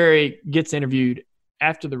 Josh Berry gets interviewed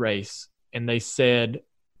after the race, and they said,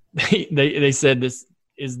 they said, "This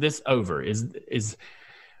is this over? Do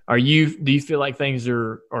you feel like things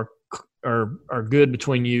are good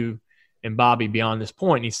between you and Bobby beyond this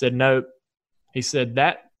point?" And he said, "No." He said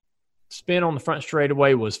that spin on the front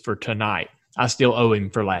straightaway was for tonight. I still owe him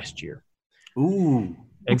for last year. Ooh.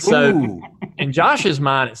 And so in Josh's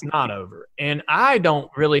mind, it's not over. And I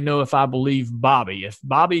don't really know if I believe Bobby. If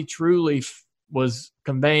Bobby truly was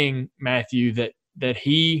conveying, Matthew, that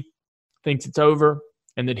he thinks it's over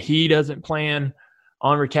and that he doesn't plan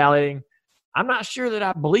on retaliating, I'm not sure that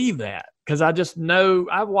I believe that, because I just know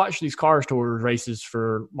I've watched these Cars Tour races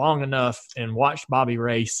for long enough and watched Bobby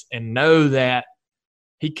race and know that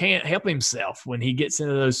he can't help himself when he gets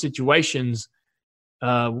into those situations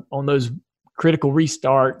on those critical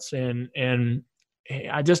restarts. And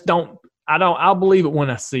I just I'll believe it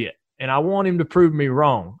when I see it. And I want him to prove me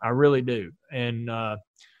wrong. I really do. And I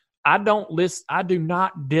do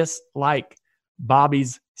not dislike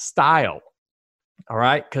Bobby's style. All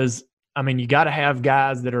right. Cause you got to have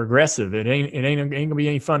guys that are aggressive. It ain't gonna be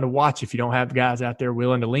any fun to watch if you don't have guys out there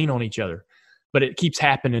willing to lean on each other, but it keeps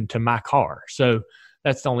happening to my car. So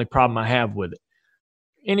that's the only problem I have with it.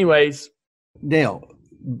 Anyways, Dale,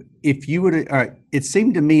 if you would, all right, it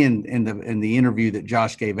seemed to me in the interview that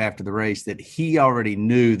Josh gave after the race that he already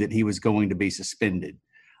knew that he was going to be suspended.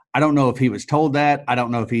 I don't know if he was told that. I don't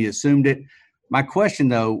know if he assumed it. My question,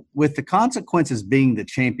 though, with the consequences being the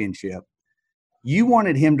championship, you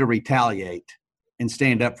wanted him to retaliate and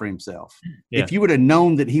stand up for himself. Yeah. If you would have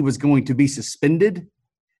known that he was going to be suspended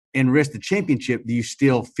and risk the championship, do you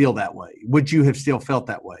still feel that way? Would you have still felt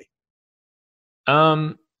that way?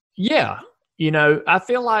 Yeah. I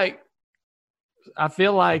feel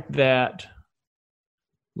like that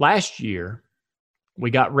last year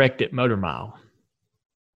we got wrecked at Motor Mile.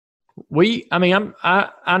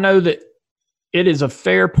 I know that it is a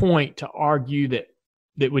fair point to argue that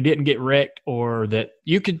we didn't get wrecked, or that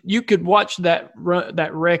you could watch that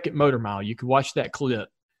wreck at Motor Mile. You could watch that clip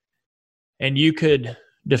and you could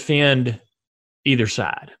defend either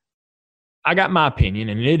side. I got my opinion,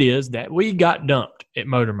 and it is that we got dumped at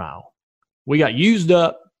Motor Mile. We got used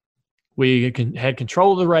up. We had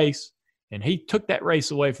control of the race, and he took that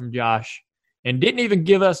race away from Josh and didn't even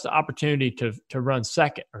give us the opportunity to run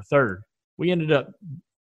second or third. We ended up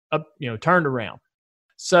turned around.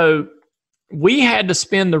 So we had to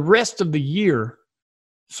spend the rest of the year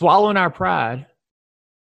swallowing our pride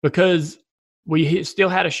because we still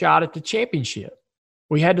had a shot at the championship.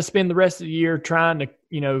 We had to spend the rest of the year trying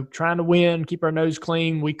to win, keep our nose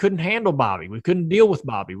clean. We couldn't handle Bobby. We couldn't deal with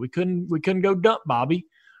Bobby. We couldn't go dump Bobby.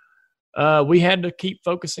 We had to keep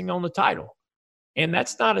focusing on the title. And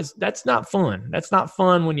that's not fun. That's not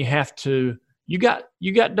fun when you have to, you got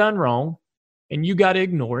done wrong and you got to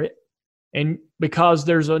ignore it. And because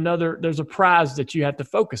there's a prize that you have to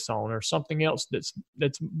focus on, or something else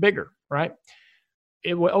that's bigger, right?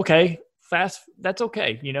 That's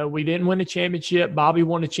okay. We didn't win the championship. Bobby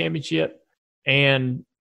won the championship, and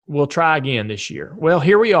we'll try again this year. Well,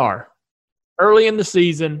 here we are, early in the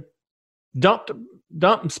season, dumped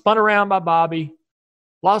and spun around by Bobby,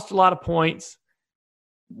 lost a lot of points.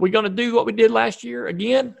 We're going to do what we did last year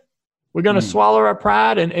again. We're going to swallow our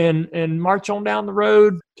pride and march on down the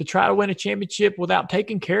road to try to win a championship without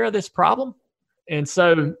taking care of this problem. And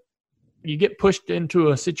so you get pushed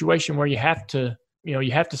into a situation where you have to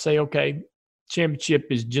say, okay, championship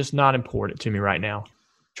is just not important to me right now.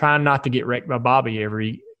 Trying not to get wrecked by Bobby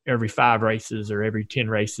every 5 races or every 10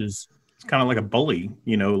 races. It's kind of like a bully,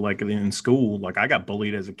 like in school. Like I got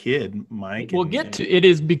bullied as a kid, Mike. It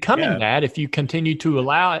is becoming that if you continue to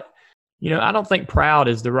allow it. I don't think proud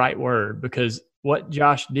is the right word, because what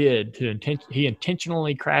Josh did he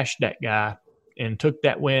intentionally crashed that guy and took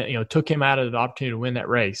that win, took him out of the opportunity to win that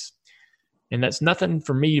race. And that's nothing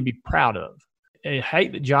for me to be proud of. I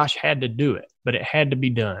hate that Josh had to do it, but it had to be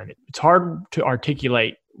done. It's hard to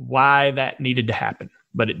articulate why that needed to happen,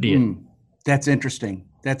 but it did. That's interesting.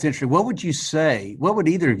 What would you say? What would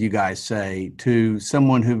either of you guys say to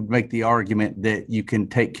someone who would make the argument that you can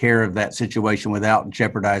take care of that situation without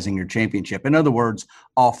jeopardizing your championship? In other words,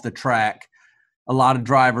 off the track, a lot of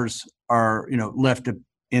drivers are, left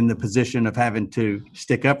in the position of having to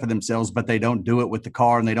stick up for themselves, but they don't do it with the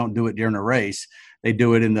car and they don't do it during a race. They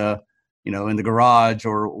do it in the garage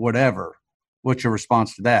or whatever. What's your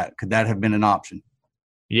response to that? Could that have been an option?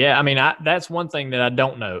 Yeah, I mean, that's one thing that I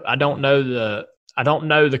don't know. I don't know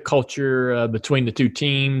the culture between the two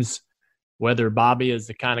teams, whether Bobby is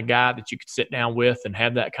the kind of guy that you could sit down with and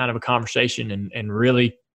have that kind of a conversation and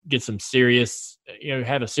really get some serious,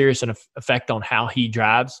 have a serious effect on how he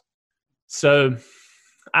drives. So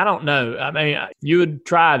I don't know. I mean, you would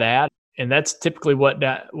try that, and that's typically what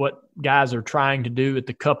guys are trying to do at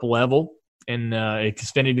the Cup level and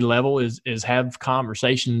Xfinity level is have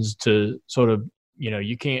conversations to sort of,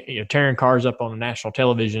 you can't, tearing cars up on national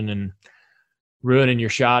television and ruining your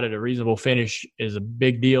shot at a reasonable finish is a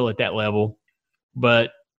big deal at that level.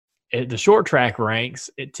 But at the short track ranks,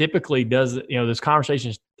 it typically does, those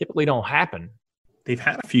conversations typically don't happen. They've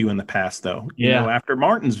had a few in the past, though. After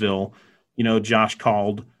Martinsville, Josh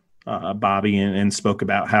called Bobby and spoke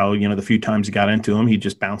about how, the few times he got into him, he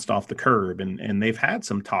just bounced off the curb. And they've had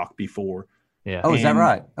some talk before. Yeah. Oh, is that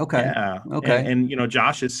right? Okay. Yeah. Okay. And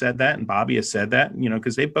Josh has said that and Bobby has said that,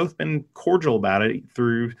 because they've both been cordial about it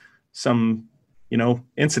through some,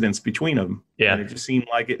 incidents between them. Yeah. And it just seemed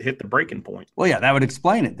like it hit the breaking point. Well, yeah, that would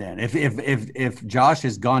explain it then. If Josh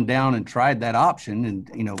has gone down and tried that option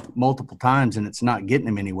and, multiple times and it's not getting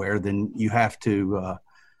him anywhere, then you have to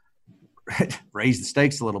raise the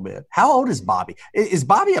stakes a little bit. How old is Bobby? Is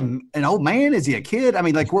Bobby an old man? Is he a kid? I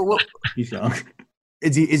mean, like what? He's young.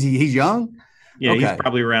 He's young? Yeah, Okay. He's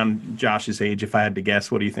probably around Josh's age, if I had to guess.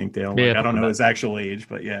 What do you think, Dale? Yeah, I don't know his actual age,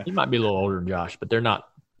 but yeah. He might be a little older than Josh, but they're not.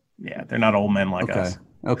 Yeah, they're not old men like us.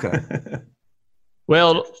 Okay.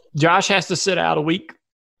 Well, Josh has to sit out a week,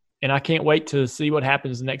 and I can't wait to see what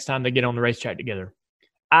happens the next time they get on the racetrack together.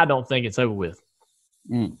 I don't think it's over with.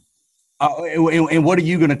 And what are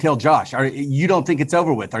you going to tell Josh? You don't think it's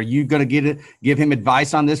over with? Are you going to give him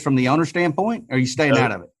advice on this from the owner standpoint? Or are you staying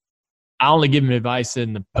out of it? I only give him advice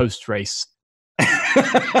in the post-race.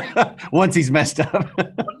 Once he's messed up.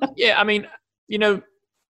 Yeah, I mean,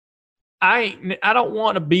 I don't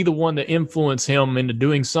want to be the one to influence him into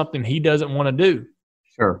doing something he doesn't want to do.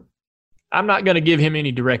 Sure. I'm not going to give him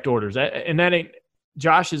any direct orders. And that ain't –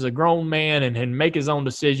 Josh is a grown man and make his own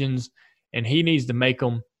decisions, and he needs to make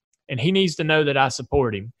them, and he needs to know that I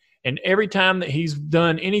support him. And every time that he's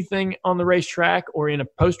done anything on the racetrack or in a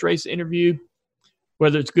post-race interview,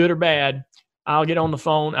 whether it's good or bad, I'll get on the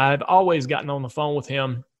phone. I've always gotten on the phone with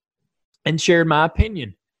him and shared my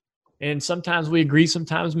opinion. And sometimes we agree,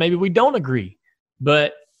 sometimes maybe we don't agree.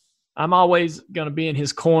 But I'm always going to be in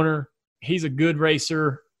his corner. He's a good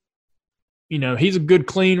racer. He's a good,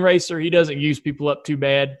 clean racer. He doesn't use people up too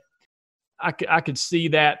bad. I could see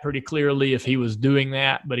that pretty clearly if he was doing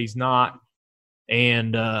that, but he's not.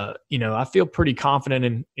 And, I feel pretty confident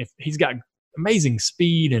in if he's got amazing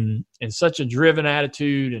speed and such a driven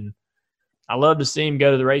attitude. And I love to see him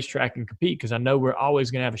go to the racetrack and compete because I know we're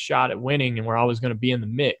always going to have a shot at winning and we're always going to be in the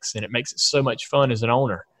mix. And it makes it so much fun as an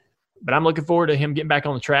owner. But I'm looking forward to him getting back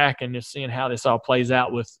on the track and just seeing how this all plays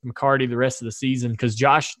out with McCarty the rest of the season because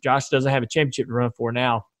Josh doesn't have a championship to run for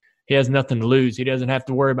now. He has nothing to lose. He doesn't have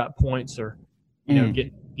to worry about points or,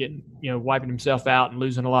 getting wiping himself out and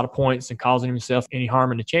losing a lot of points and causing himself any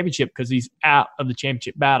harm in the championship because he's out of the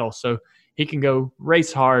championship battle. So he can go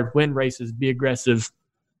race hard, win races, be aggressive,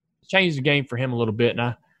 change the game for him a little bit. And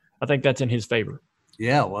I think that's in his favor.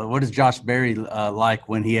 Yeah. Well, what is Josh Berry like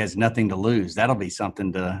when he has nothing to lose? That'll be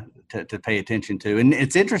something to pay attention to. And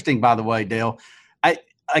it's interesting, by the way, Dale,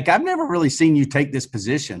 I've never really seen you take this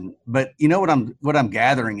position, but what I'm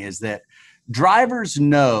gathering is that drivers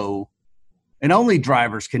know, and only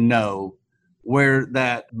drivers can know where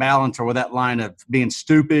that balance or where that line of being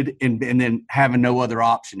stupid and then having no other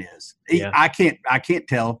option is. Yeah. I can't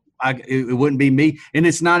tell. it wouldn't be me. And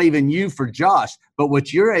it's not even you for Josh. But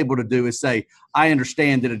what you're able to do is say, I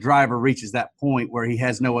understand that a driver reaches that point where he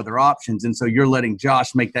has no other options. And so you're letting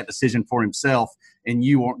Josh make that decision for himself. And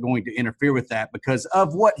you aren't going to interfere with that because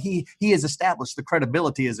of what he has established, the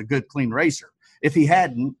credibility as a good, clean racer. If he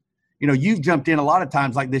hadn't, you've jumped in a lot of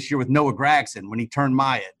times like this year with Noah Gragson when he turned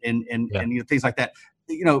mired and things like that.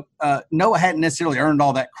 Noah hadn't necessarily earned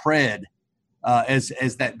all that cred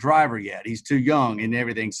as that driver yet. He's too young and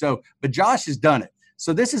everything. So, but Josh has done it.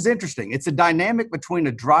 So this is interesting. It's a dynamic between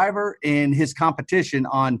a driver and his competition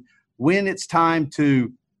on when it's time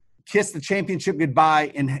to kiss the championship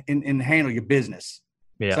goodbye and handle your business.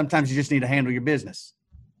 Yeah. Sometimes you just need to handle your business.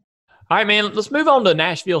 All right, man, let's move on to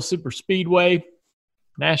Nashville Superspeedway,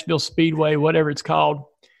 Nashville Speedway, whatever it's called.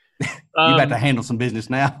 You about to handle some business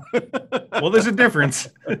now. Well, there's a difference.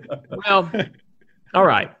 Well, all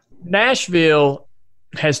right. Nashville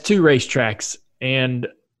has two racetracks, and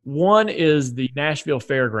one is the Nashville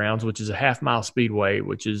Fairgrounds, which is a half-mile speedway,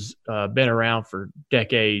 which has been around for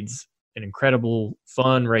decades, an incredible,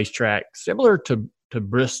 fun racetrack, similar to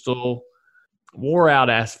Bristol, wore-out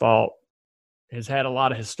asphalt, has had a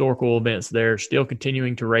lot of historical events there, still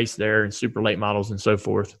continuing to race there in super late models and so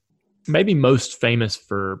forth. Maybe most famous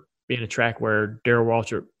for being a track where Darrell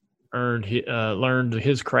Waltrip learned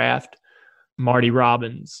his craft. Marty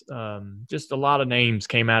Robbins, just a lot of names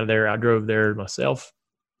came out of there. I drove there myself.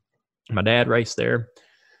 My dad raced there.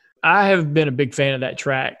 I have been a big fan of that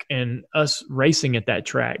track and us racing at that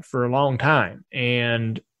track for a long time.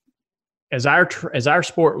 And as our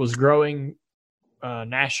sport was growing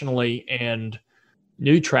nationally and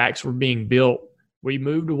new tracks were being built, we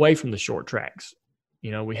moved away from the short tracks.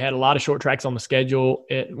 We had a lot of short tracks on the schedule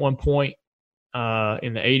at one point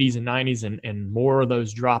in the 80s and 90s, and more of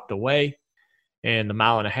those dropped away. And the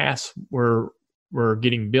mile and a half were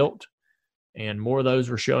getting built, and more of those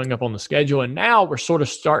were showing up on the schedule. And now we're sort of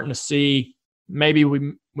starting to see maybe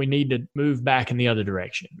we need to move back in the other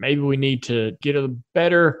direction. Maybe we need to get a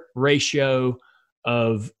better ratio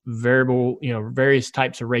of various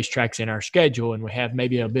types of racetracks in our schedule, and we have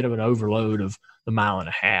maybe a bit of an overload of the mile and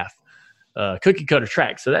a half cookie cutter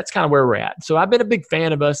track. So that's kind of where we're at. So I've been a big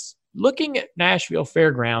fan of us looking at Nashville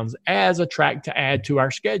Fairgrounds as a track to add to our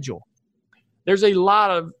schedule. There's a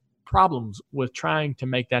lot of problems with trying to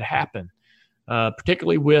make that happen,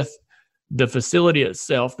 particularly with the facility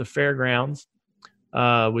itself, the fairgrounds,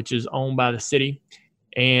 which is owned by the city,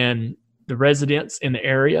 and the residents in the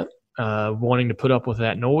area wanting to put up with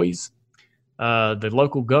that noise, the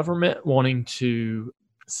local government wanting to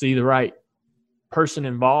see the right person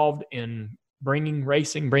involved in bringing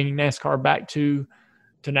NASCAR back to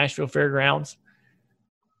Nashville Fairgrounds.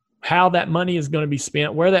 How that money is going to be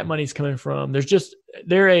spent, where that money is coming from.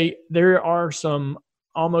 There are some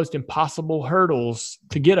almost impossible hurdles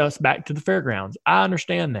to get us back to the fairgrounds. I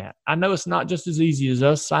understand that. I know it's not just as easy as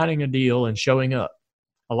us signing a deal and showing up.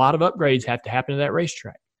 A lot of upgrades have to happen to that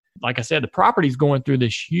racetrack. Like I said, the property's going through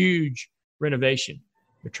this huge renovation.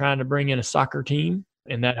 They're trying to bring in a soccer team,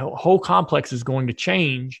 and that whole complex is going to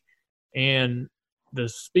change. And the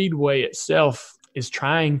speedway itself is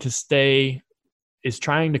trying to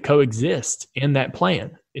coexist in that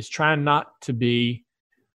plan. It's trying not to be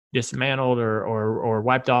dismantled or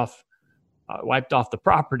wiped off the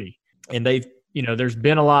property. And there's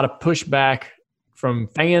been a lot of pushback from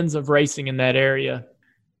fans of racing in that area,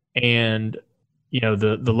 and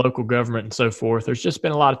the local government and so forth. There's just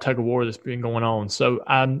been a lot of tug of war that's been going on. So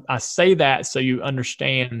I say that so you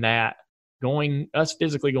understand that us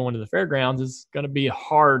physically going to the fairgrounds is going to be a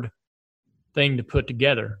hard thing to put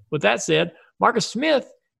together. With that said, Marcus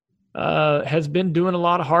Smith has been doing a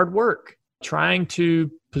lot of hard work trying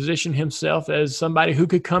to position himself as somebody who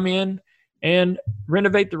could come in and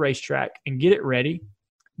renovate the racetrack and get it ready,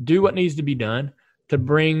 do what needs to be done to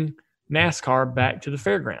bring NASCAR back to the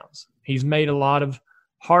fairgrounds. He's made a lot of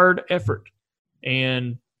hard effort,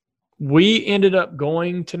 and we ended up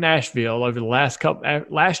going to Nashville over the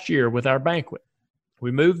last year with our banquet.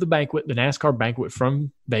 We moved the NASCAR banquet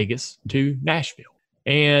from Vegas to Nashville,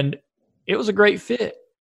 and it was a great fit.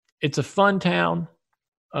 It's a fun town.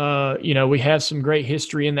 We have some great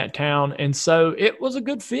history in that town, and so it was a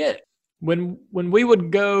good fit. When we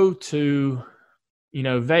would go to,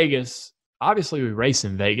 Vegas, obviously we race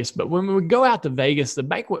in Vegas, but when we would go out to Vegas, the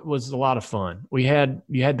banquet was a lot of fun. You had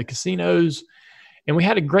the casinos, and we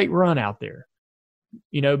had a great run out there.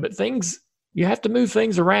 But you have to move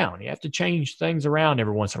things around. You have to change things around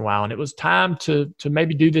every once in a while, and it was time to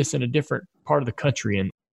maybe do this in a different part of the country and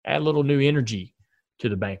add a little new energy to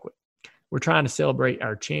the banquet. We're trying to celebrate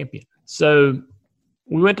our champion. So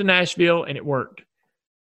we went to Nashville, and it worked.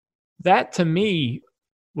 That, to me,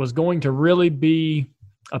 was going to really be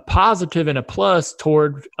a positive and a plus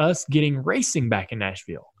toward us getting racing back in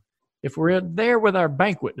Nashville. If we're there with our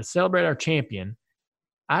banquet to celebrate our champion,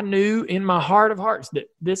 I knew in my heart of hearts that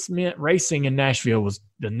this meant racing in Nashville was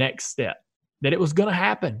the next step, that it was going to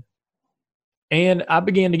happen. And I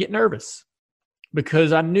began to get nervous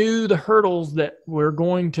because I knew the hurdles that were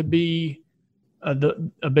going to be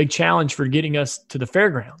a big challenge for getting us to the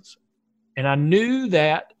fairgrounds. And I knew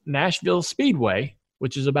that Nashville Speedway,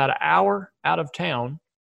 which is about an hour out of town,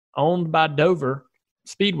 owned by Dover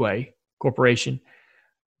Speedway Corporation,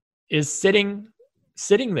 is sitting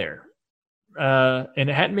there. And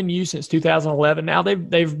it hadn't been used since 2011. Now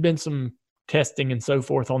they've been some testing and so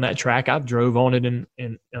forth on that track. I've drove on it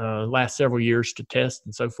in last several years to test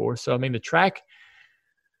and so forth. So, I mean, the track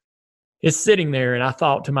is sitting there, and I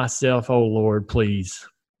thought to myself, oh, Lord, please,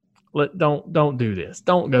 don't do this.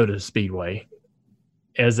 Don't go to the Speedway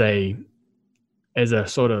as a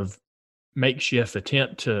sort of makeshift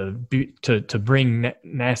attempt to bring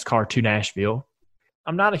NASCAR to Nashville.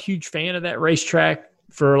 I'm not a huge fan of that racetrack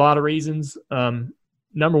for a lot of reasons.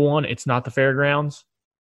 Number one, it's not the fairgrounds,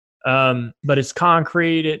 but it's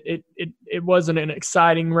concrete. It wasn't an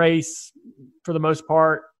exciting race for the most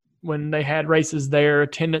part. When they had races there,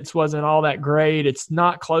 attendance wasn't all that great. It's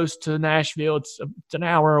not close to Nashville. It's an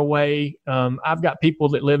hour away. I've got people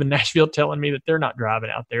that live in Nashville telling me that they're not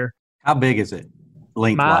driving out there. How big is it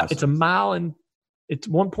lengthwise? It's a mile and it's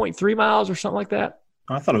 1.3 miles or something like that.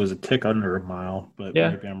 I thought it was a tick under a mile, but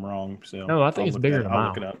maybe I'm wrong. So no, I think it's bigger than a mile. I'll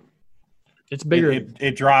look it up. It's bigger.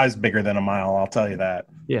 It drives bigger than a mile. I'll tell you that.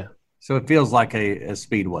 Yeah. So it feels like a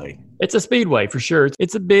speedway. It's a speedway for sure.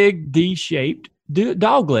 It's a big D-shaped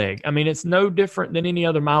dog leg. I mean, it's no different than any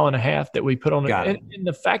other mile and a half that we put on it. And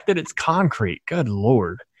the fact that it's concrete, good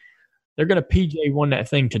Lord, they're going to PJ1 that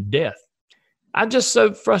thing to death. I'm just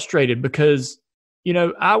so frustrated because, you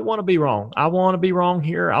know, I want to be wrong. I want to be wrong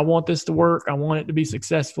here. I want this to work. I want it to be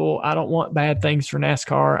successful. I don't want bad things for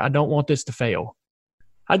NASCAR. I don't want this to fail.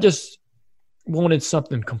 I just wanted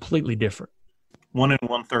something completely different. 1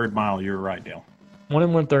 1/3 mile. You're right, Dale. 1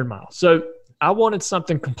 1/3 mile. So I wanted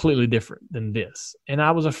something completely different than this. And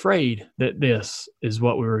I was afraid that this is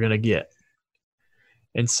what we were going to get.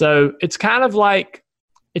 And so it's kind of like,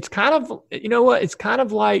 you know what? It's kind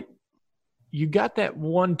of like you got that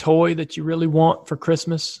one toy that you really want for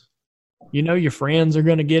Christmas. You know, your friends are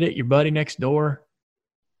going to get it, your buddy next door.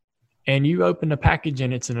 And you open the package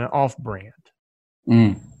and it's an off-brand.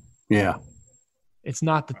 Yeah. It's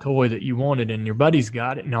not the toy that you wanted, and your buddy's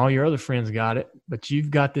got it and all your other friends got it, but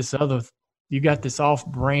you've got this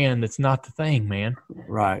off-brand that's not the thing, man.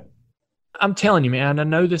 Right. I'm telling you, man, I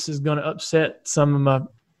know this is going to upset some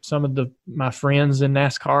of my friends in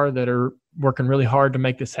NASCAR that are working really hard to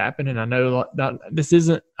make this happen, and I know that this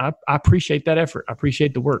isn't – I appreciate that effort. I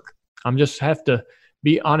appreciate the work. I'm just have to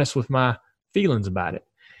be honest with my feelings about it,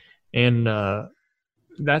 and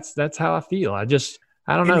that's how I feel.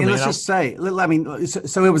 I don't know, man. Let's just say, I mean,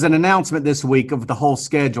 so it was an announcement this week of the whole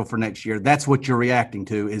schedule for next year. That's what you're reacting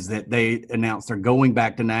to, is that they announced they're going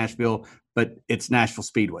back to Nashville, but it's Nashville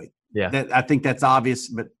Speedway. Yeah. I think that's obvious,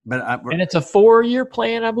 but and it's a 4-year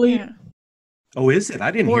plan, I believe. Yeah. Oh, is it? I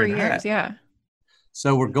didn't hear 4 years, that. yeah.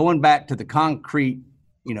 So we're going back to the concrete,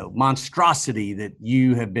 you know, monstrosity that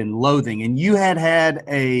you have been loathing, and you had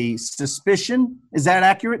a suspicion. Is that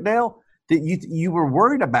accurate, Dale? That you were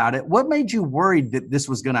worried about it. What made you worried that this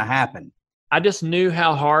was going to happen? I just knew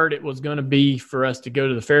how hard it was going to be for us to go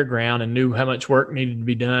to the fairground, and knew how much work needed to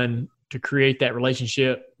be done to create that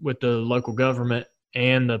relationship with the local government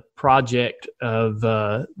and the project of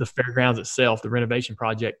the fairgrounds itself, the renovation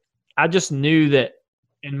project. I just knew that,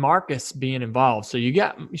 and Marcus being involved. So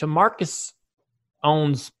Marcus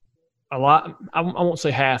owns a lot. I won't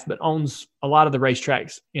say half, but owns a lot of the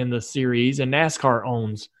racetracks in the series, and NASCAR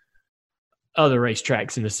owns other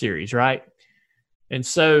racetracks in the series, right? And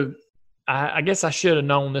so I guess I should have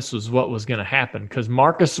known this was what was going to happen, because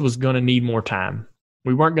Marcus was going to need more time.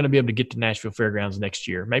 We weren't going to be able to get to Nashville Fairgrounds next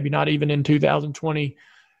year, maybe not even in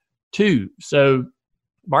 2022. So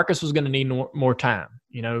Marcus was going to need more time,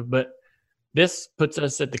 you know, but this puts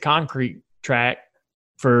us at the concrete track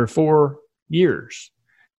for 4 years.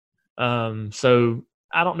 So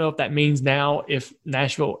I don't know if that means now, if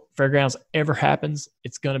Nashville Fairgrounds ever happens,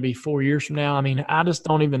 it's going to be 4 years from now. I mean, I just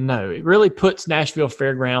don't even know. It really puts Nashville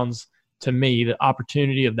Fairgrounds, to me, the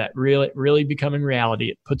opportunity of that really becoming reality.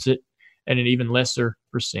 It puts it at an even lesser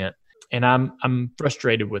percent. And I'm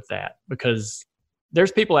frustrated with that, because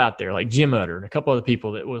there's people out there like Jim Utter and a couple other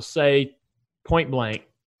people that will say point blank,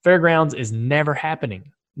 Fairgrounds is never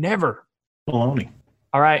happening. Never. Baloney.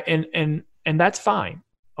 All right. And that's fine.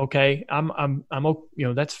 Okay,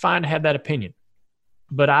 that's fine to have that opinion,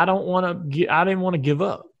 but I didn't want to give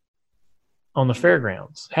up on the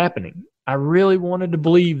fairgrounds happening. I really wanted to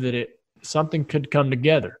believe that something could come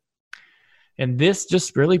together, and this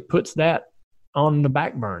just really puts that on the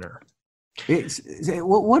back burner.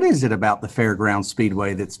 What is it about the Fairground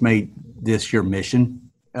Speedway that's made this your mission?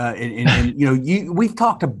 We've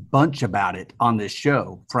talked a bunch about it on this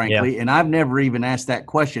show, frankly, and I've never even asked that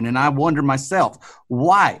question. And I wonder myself,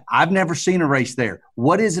 why? I've never seen a race there.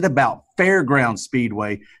 What is it about Fairground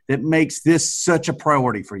Speedway that makes this such a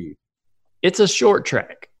priority for you? It's a short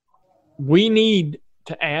track. We need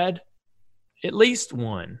to add at least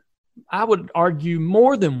one, I would argue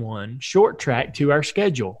more than one short track to our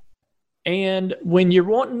schedule. And when you're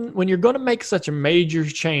going to make such a major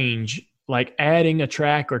change, like adding a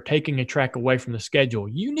track or taking a track away from the schedule,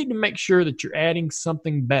 you need to make sure that you're adding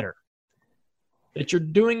something better. That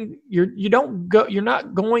you're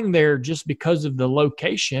not going there just because of the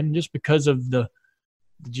location, just because of the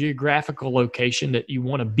geographical location that you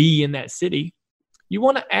want to be in that city. You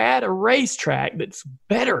want to add a racetrack that's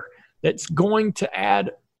better, that's going to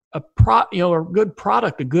add a good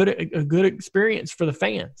product, a good experience for the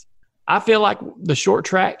fans. I feel like the short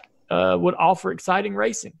track would offer exciting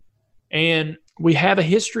racing. And we have a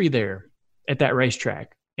history there at that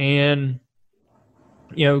racetrack. And,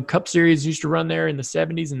 Cup Series used to run there in the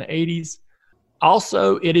 70s and the 80s.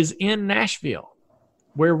 Also, it is in Nashville,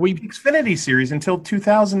 where Xfinity Series until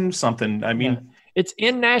 2000 something. I mean, it's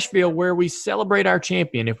in Nashville where we celebrate our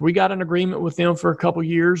champion. If we got an agreement with them for a couple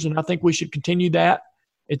years, and I think we should continue that,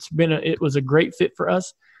 it was a great fit for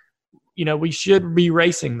us. We should be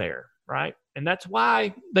racing there, right? And that's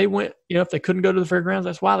why they went, if they couldn't go to the fairgrounds,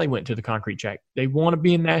 that's why they went to the concrete track. They want to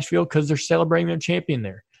be in Nashville because they're celebrating their champion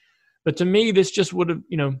there. But to me, this just would have,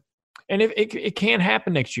 and if it can't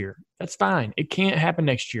happen next year, that's fine. It can't happen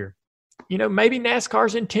next year. Maybe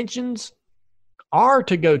NASCAR's intentions are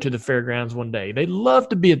to go to the fairgrounds one day. They'd love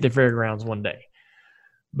to be at the fairgrounds one day.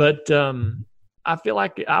 But I feel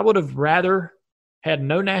like I would have rather had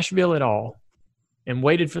no Nashville at all and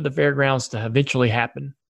waited for the fairgrounds to eventually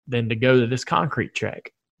happen than to go to this concrete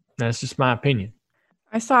track. That's just my opinion.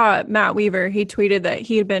 I saw Matt Weaver. He tweeted that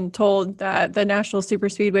he had been told that the National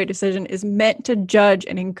Superspeedway decision is meant to judge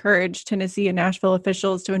and encourage Tennessee and Nashville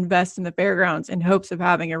officials to invest in the fairgrounds in hopes of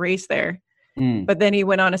having a race there. But then he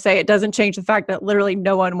went on to say it doesn't change the fact that literally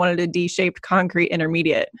no one wanted a D-shaped concrete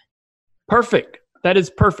intermediate. Perfect. That is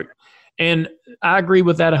perfect. And I agree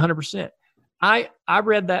with that 100%. I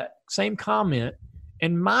read that same comment,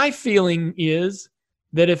 and my feeling is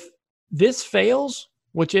that if this fails,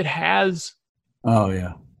 which it has,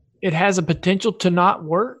 it has a potential to not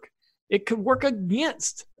work. It could work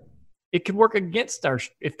against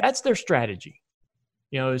if that's their strategy,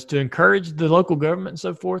 is to encourage the local government and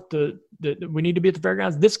so forth that we need to be at the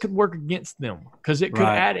fairgrounds. This could work against them because it could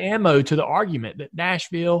add ammo to the argument that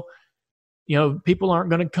Nashville, people aren't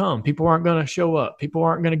going to come. People aren't going to show up. People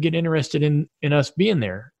aren't going to get interested in us being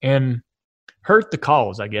there and hurt the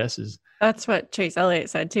cause, I guess is. That's what Chase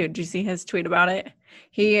Elliott said too. Did you see his tweet about it?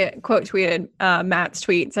 He quote tweeted Matt's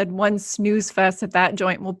tweet, said, "One snooze fest at that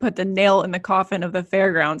joint will put the nail in the coffin of the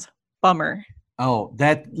fairgrounds. Bummer." Oh,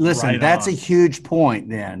 that's a huge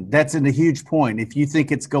point then. That's a huge point. If you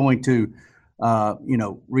think it's going to,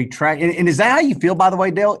 retract. And is that how you feel, by the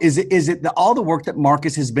way, Dale? Is it all the work that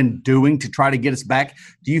Marcus has been doing to try to get us back?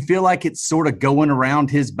 Do you feel like it's sort of going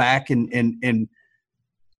around his back and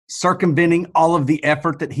circumventing all of the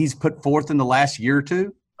effort that he's put forth in the last year or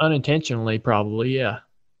two? Unintentionally, probably, yeah.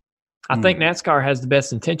 I think NASCAR has the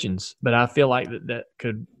best intentions, but I feel like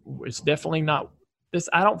it's definitely not this.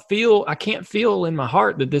 I can't feel in my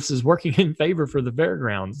heart that this is working in favor for the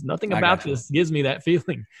fairgrounds. Nothing about this gives me that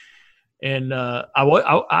feeling. And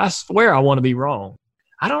I swear I want to be wrong.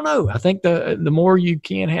 I don't know. I think the more you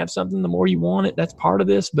can have something, the more you want it. That's part of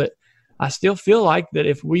this, but I still feel like that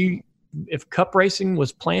if cup racing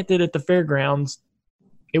was planted at the fairgrounds,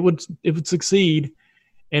 it would succeed,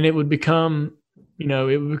 and it would become,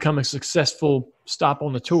 a successful stop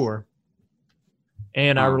on the tour.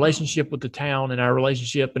 And our relationship with the town and our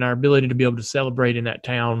relationship and our ability to be able to celebrate in that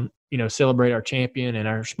town, celebrate our champion and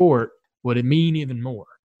our sport would mean even more.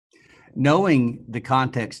 Knowing the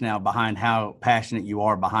context now behind how passionate you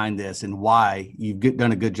are behind this and why you've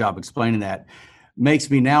done a good job explaining that makes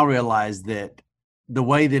me now realize that the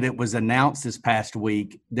way that it was announced this past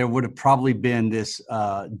week, there would have probably been this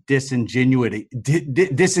disingenuous,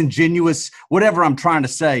 whatever I'm trying to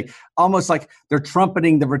say, almost like they're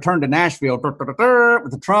trumpeting the return to Nashville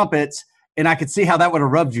with the trumpets, and I could see how that would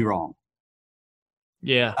have rubbed you wrong.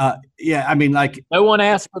 Yeah. I mean, like, no one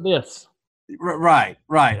asked for this. Right.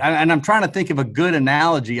 And I'm trying to think of a good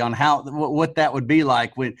analogy on what that would be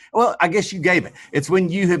like well, I guess you gave it. It's when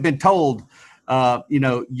you have been told,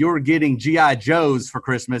 you're getting G.I. Joes for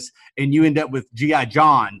Christmas and you end up with G.I.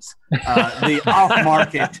 John's, the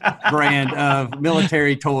off-market brand of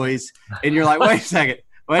military toys. And you're like, wait a second.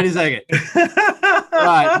 Right.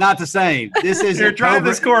 Not the same. This is Here, drive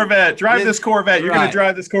this Corvette. This Corvette. You're going to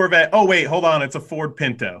drive this Corvette. Oh, wait, hold on. It's a Ford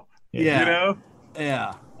Pinto. Yeah.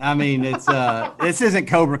 Yeah. I mean, it's this isn't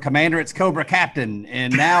Cobra Commander, it's Cobra Captain.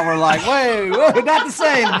 And now we're like, whoa, not the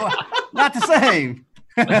same. Not the same.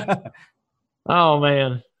 Oh,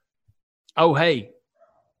 man. Oh, hey.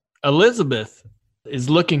 Elizabeth is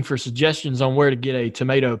looking for suggestions on where to get a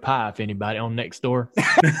tomato pie, if anybody on Nextdoor.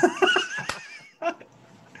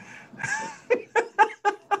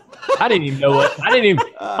 I didn't even know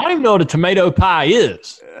what a tomato pie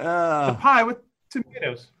is. A pie with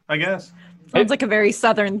tomatoes, I guess. Sounds like a very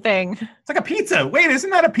Southern thing. It's like a pizza. Wait, isn't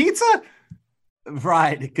that a pizza?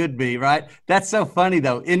 Right. It could be, right? That's so funny,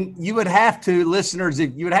 though. And you would have to, listeners,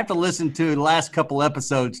 you would have to listen to the last couple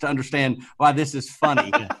episodes to understand why this is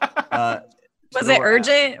funny. Was it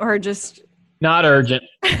urgent or just? Not urgent.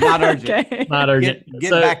 Not urgent. Okay. Not urgent.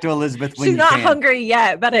 Get back to Elizabeth when she's you not can. hungry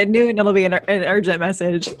yet, but at noon it'll be an urgent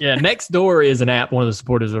message. Yeah, Nextdoor is an app, one of the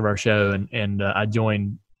supporters of our show, and I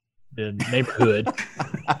joined the neighborhood.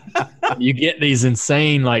 You get these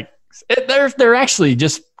insane, they're actually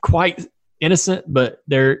just quite innocent, but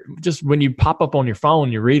they're just, when you pop up on your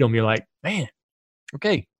phone, you read them, you're like, man,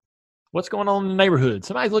 okay, what's going on in the neighborhood?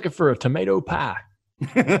 Somebody's looking for a tomato pie.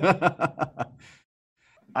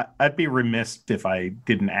 I'd be remiss if I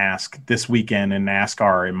didn't ask this weekend in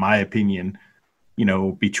NASCAR, in my opinion,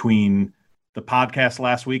 between the podcast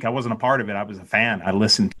last week, I wasn't a part of it. I was a fan. I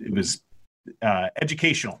listened. It was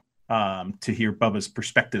educational to hear Bubba's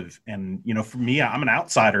perspective. And, for me, I'm an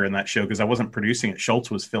outsider in that show because I wasn't producing it. Schultz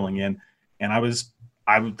was filling in, and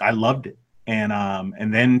I loved it.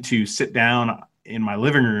 And then to sit down in my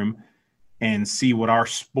living room and see what our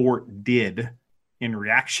sport did in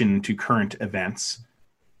reaction to current events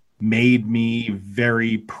made me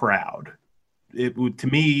very proud. It would, to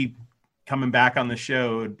me, coming back on the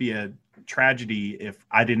show, it would be a tragedy if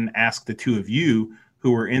I didn't ask the two of you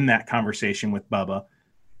who were in that conversation with Bubba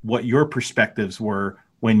what your perspectives were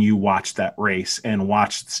when you watched that race and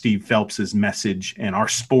watched Steve Phelps's message and our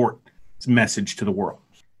sport's message to the world.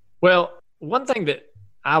 Well, one thing that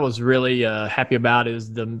I was really happy about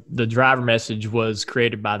is the driver message was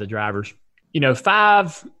created by the drivers.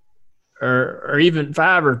 5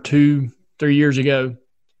 or 2, 3 years ago,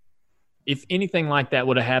 if anything like that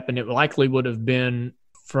would have happened, it likely would have been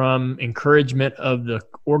from encouragement of the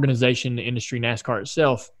organization, the industry, NASCAR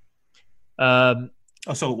itself.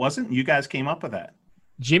 So it wasn't? You guys came up with that?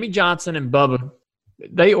 Jimmy Johnson and Bubba,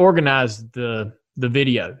 they organized the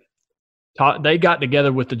video. They got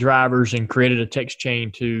together with the drivers and created a text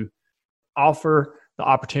chain to offer the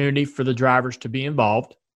opportunity for the drivers to be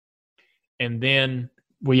involved. And then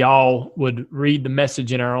we all would read the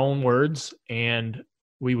message in our own words, and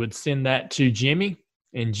we would send that to Jimmy.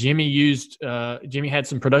 And Jimmy had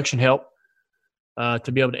some production help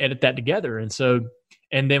to be able to edit that together.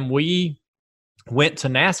 And then we went to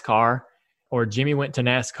NASCAR, or Jimmy went to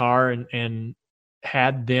NASCAR and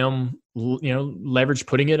had them, leverage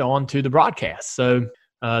putting it onto the broadcast. So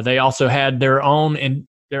they also had their own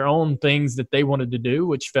things that they wanted to do,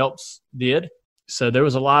 which Phelps did. So there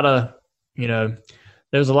was a lot of,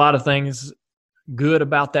 things good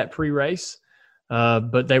about that pre-race,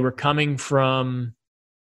 but they were coming from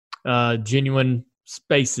genuine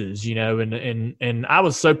spaces, and I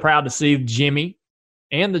was so proud to see Jimmy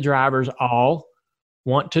and the drivers all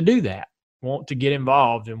want to do that, want to get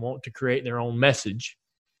involved and want to create their own message.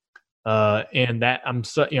 And that I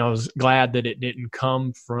was glad that it didn't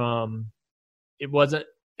come from, it wasn't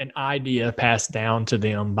an idea passed down to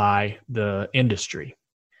them by the industry,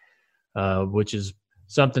 which is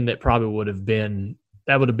something that probably would have been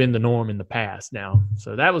the norm in the past now.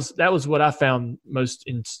 So that was what I found most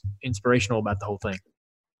inspirational about the whole thing.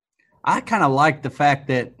 I kind of like the fact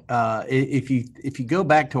that if you go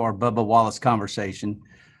back to our Bubba Wallace conversation,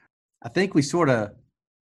 I think we sort of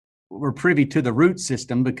were privy to the root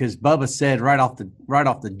system, because Bubba said right off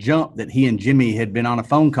the jump that he and Jimmy had been on a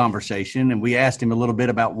phone conversation, and we asked him a little bit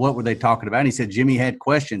about what were they talking about. And he said Jimmy had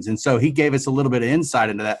questions, and so he gave us a little bit of insight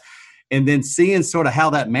into that. And then seeing sort of how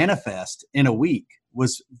that manifests in a week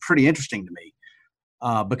was pretty interesting to me.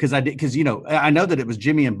 Because I know that it was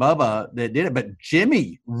Jimmy and Bubba that did it, but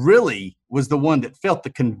Jimmy really was the one that felt the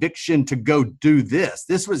conviction to go do this.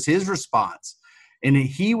 This was his response. And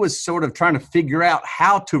he was sort of trying to figure out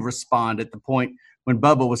how to respond at the point when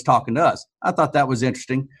Bubba was talking to us. I thought that was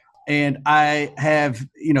interesting. And I have,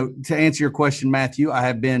 to answer your question, Matthew,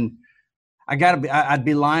 I'd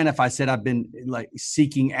be lying if I said I've been like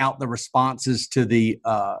seeking out the responses to the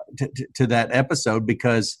to that episode,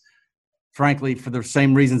 because frankly, for the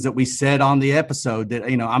same reasons that we said on the episode, that,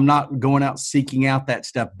 I'm not going out seeking out that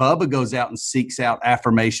stuff. Bubba goes out and seeks out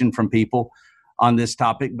affirmation from people on this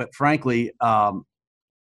topic. But frankly,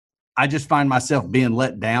 I just find myself being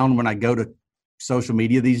let down when I go to social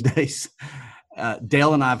media these days.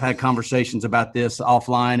 Dale and I have had conversations about this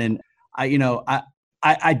offline, and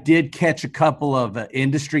I did catch a couple of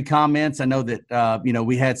industry comments. I know that,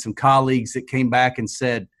 we had some colleagues that came back and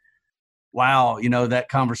said, wow, that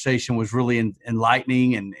conversation was really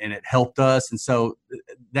enlightening and it helped us. And so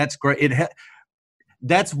that's great.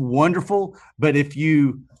 That's wonderful. But if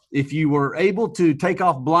you were able to take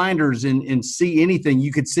off blinders and see anything,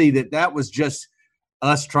 you could see that was just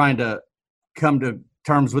us trying to come to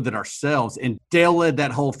terms with it ourselves. And Dale led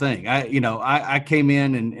that whole thing. I came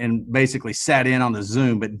in and basically sat in on the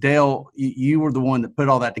Zoom, but Dale, you were the one that put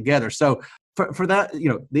all that together. So for that,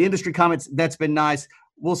 the industry comments, that's been nice.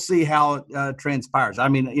 We'll see how it transpires. I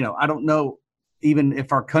mean, I don't know even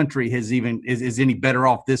if our country is any better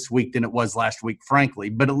off this week than it was last week, frankly,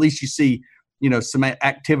 but at least you see, some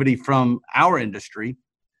activity from our industry.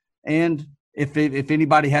 And if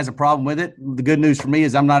anybody has a problem with it, the good news for me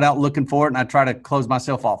is I'm not out looking for it, and I try to close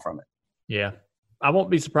myself off from it. Yeah. I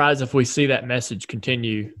won't be surprised if we see that message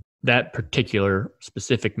continue, that particular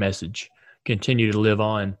specific message continue to live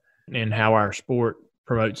on in how our sport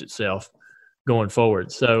promotes itself going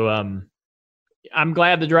forward. So I'm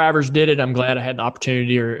glad the drivers did it. I'm glad I had the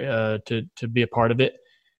opportunity to be a part of it.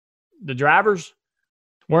 The drivers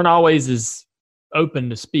weren't always as open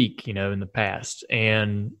to speak, in the past.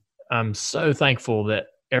 And I'm so thankful that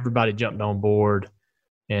everybody jumped on board.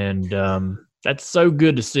 And that's so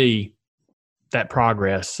good to see that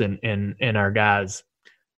progress and our guys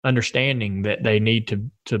understanding that they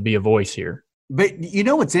need to be a voice here. But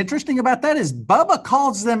what's interesting about that is Bubba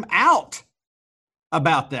calls them out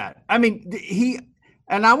about that. I mean,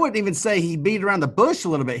 and I wouldn't even say he beat around the bush a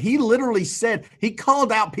little bit. He literally said, he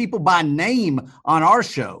called out people by name on our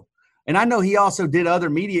show. And I know he also did other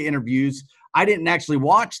media interviews. I didn't actually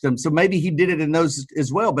watch them, so maybe he did it in those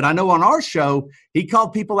as well. But I know on our show, he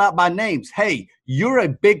called people out by names. Hey, you're a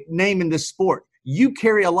big name in this sport. You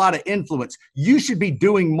carry a lot of influence. You should be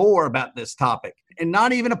doing more about this topic and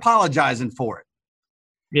not even apologizing for it.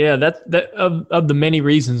 Yeah, that of the many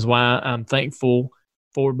reasons why I'm thankful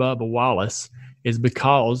for Bubba Wallace is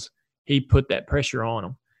because he put that pressure on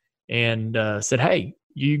him and said, hey,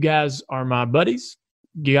 you guys are my buddies.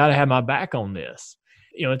 You got to have my back on this.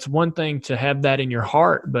 It's one thing to have that in your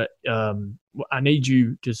heart, but I need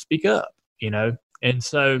you to speak up, And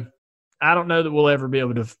so I don't know that we'll ever be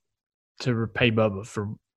able to repay Bubba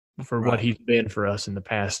for what he's been for us in the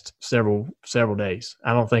past several days.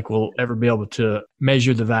 I don't think we'll ever be able to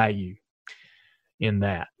measure the value in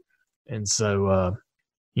that. And so,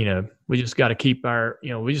 we just got to keep our,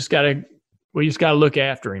 we just got to look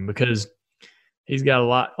after him because he's got a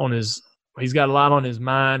lot on his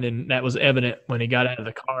mind. And that was evident when he got out of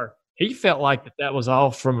the car. He felt like that was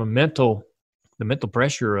all from the mental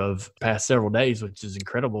pressure of the past several days, which is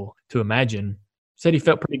incredible to imagine. Said he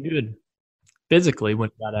felt pretty good physically when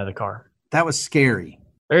he got out of the car. That was scary.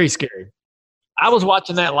 Very scary. I was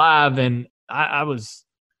watching that live and I was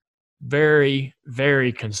very,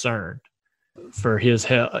 very concerned for his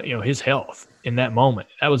health in that moment.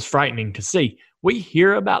 That was frightening to see. We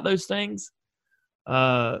hear about those things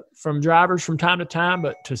from drivers from time to time,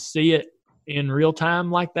 but to see it in real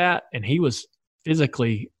time like that, and he was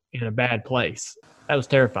physically in a bad place. That was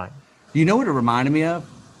terrifying. You know what it reminded me of?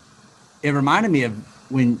 It reminded me of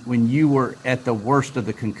when you were at the worst of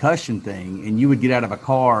the concussion thing and you would get out of a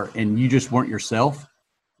car and you just weren't yourself.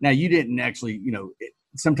 Now, you didn't actually,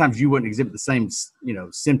 sometimes you wouldn't exhibit the same,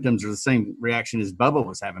 symptoms or the same reaction as Bubba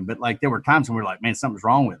was having. But like there were times when we were like, man, something's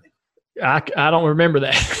wrong with him. I don't remember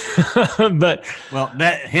that. But well,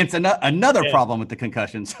 that hence another problem with the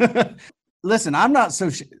concussions. Listen, I'm not so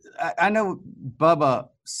I know Bubba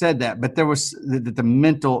said that, but there was the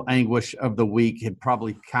mental anguish of the week had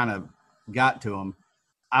probably kind of got to him.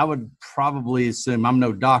 I would probably assume, I'm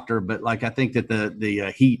no doctor, but like I think that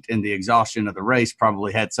the heat and the exhaustion of the race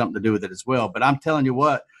probably had something to do with it as well. But I'm telling you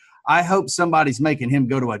what, I hope somebody's making him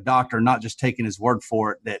go to a doctor, not just taking his word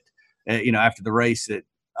for it that, after the race that,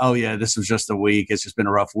 oh, yeah, this was just a week. It's just been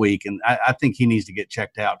a rough week. And I think he needs to get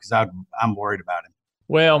checked out because I'm worried about him.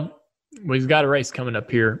 Well, we've got a race coming up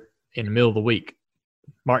here in the middle of the week,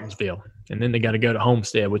 Martinsville. And then they got to go to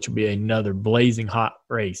Homestead, which will be another blazing hot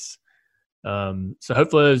race. So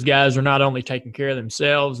hopefully those guys are not only taking care of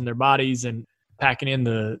themselves and their bodies and packing in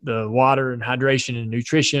the water and hydration and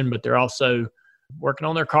nutrition, but they're also working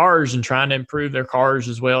on their cars and trying to improve their cars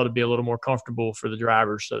as well to be a little more comfortable for the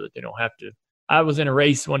drivers so that they don't have to. I was in a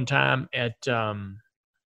race one time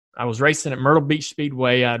I was racing at Myrtle Beach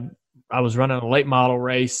Speedway. I was running a late model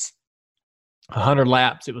race, 100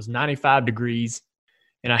 laps. It was 95 degrees,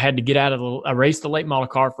 and I had to get out of I raced the late model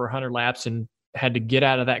car for 100 laps and had to get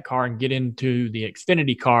out of that car and get into the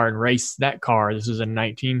Xfinity car and race that car. This was in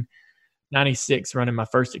 1996, running my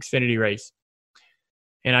first Xfinity race.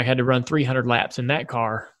 And I had to run 300 laps in that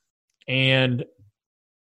car. And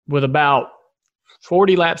with about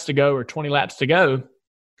 40 laps to go or 20 laps to go,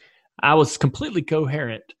 I was completely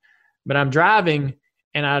coherent. But I'm driving,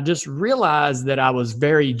 and I just realized that I was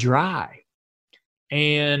very dry.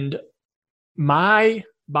 And my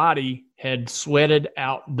body had sweated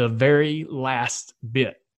out the very last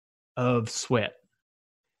bit of sweat.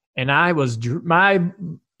 And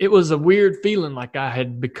it was a weird feeling, like I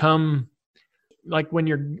had become, like when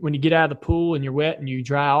you get out of the pool and you're wet and you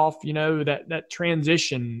dry off, that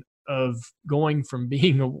transition of going from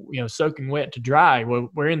being soaking wet to dry. Well,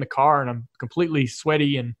 we're in the car and I'm completely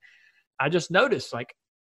sweaty, and I just noticed like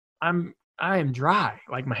I am dry.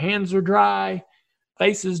 Like my hands are dry,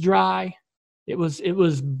 face is dry. It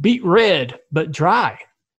was beet red but dry.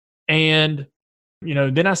 And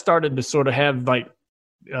then I started to sort of have like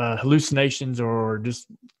hallucinations or just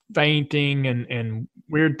fainting and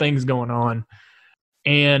weird things going on.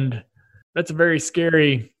 And that's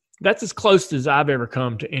as close as I've ever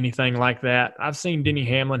come to anything like that. I've seen Denny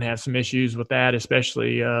Hamlin have some issues with that,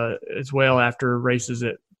 especially as well after races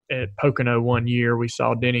at Pocono one year. We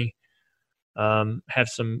saw Denny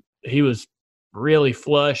he was really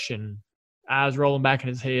flush and eyes rolling back in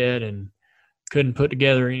his head and couldn't put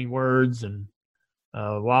together any words and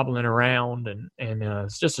wobbling around. And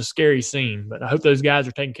it's just a scary scene. But I hope those guys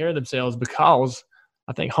are taking care of themselves, because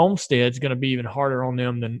I think Homestead's going to be even harder on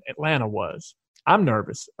them than Atlanta was. I'm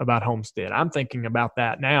nervous about Homestead. I'm thinking about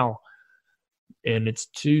that now, and it's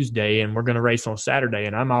Tuesday, and we're going to race on Saturday,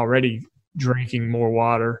 and I'm already drinking more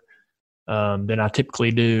water than I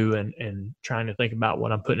typically do, and trying to think about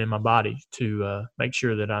what I'm putting in my body to make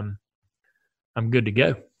sure that I'm good to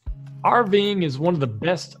go. RVing is one of the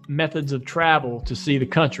best methods of travel to see the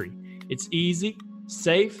country. It's easy,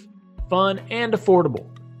 safe, fun, and affordable.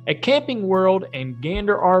 At Camping World and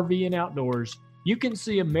Gander RV and Outdoors, you can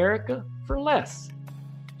see America for less.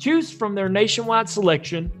 Choose from their nationwide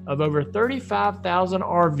selection of over 35,000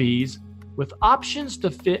 RVs with options to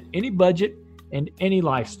fit any budget and any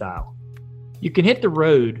lifestyle. You can hit the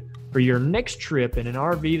road for your next trip in an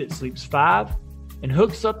RV that sleeps 5 and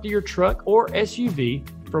hooks up to your truck or SUV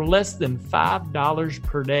for less than $5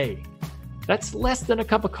 per day. That's less than a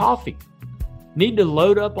cup of coffee. Need to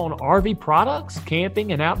load up on RV products,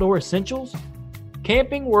 camping, and outdoor essentials?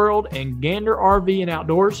 Camping World and Gander RV and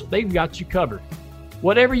Outdoors, they've got you covered.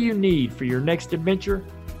 Whatever you need for your next adventure,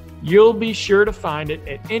 you'll be sure to find it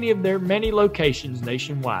at any of their many locations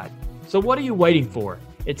nationwide. So what are you waiting for?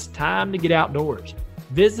 It's time to get outdoors.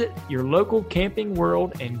 Visit your local Camping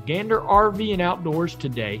World and Gander RV and Outdoors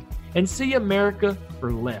today and see America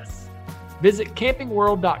for less. Visit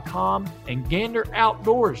campingworld.com and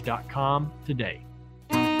ganderoutdoors.com today.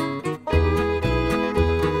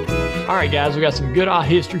 All right, guys, we got some good odd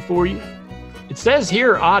history for you. It says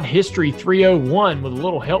here, Odd History 301 with a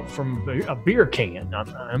little help from a beer can.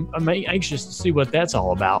 I'm anxious to see what that's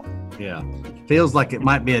all about. Yeah. Feels like it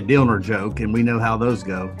might be a Dilner joke, and we know how those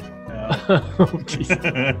go.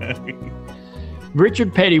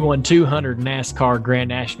 Richard Petty won 200 NASCAR Grand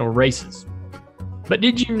National races. But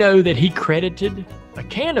did you know that he credited a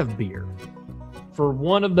can of beer for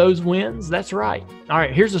one of those wins? That's right. All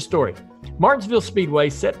right, here's the story. Martinsville Speedway,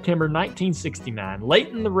 September 1969. Late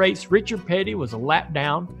in the race, Richard Petty was a lap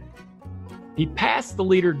down. He passed the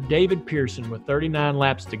leader, David Pearson, with 39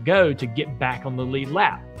 laps to go to get back on the lead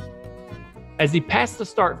lap. As he passed the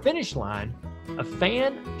start-finish line, a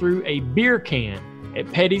fan threw a beer can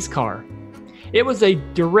at Petty's car. It was a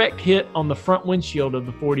direct hit on the front windshield of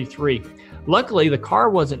the 43. Luckily, the car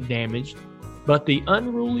wasn't damaged, but the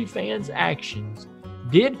unruly fan's actions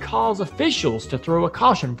did cause officials to throw a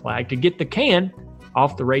caution flag to get the can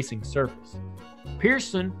off the racing surface.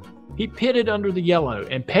 Pearson, he pitted under the yellow,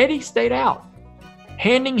 and Petty stayed out,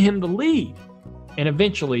 handing him the lead and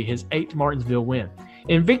eventually his 8th Martinsville win.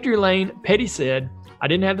 In victory lane, Petty said, "I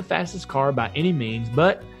didn't have the fastest car by any means,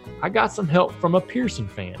 but I got some help from a Pearson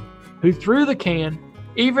fan who threw the can,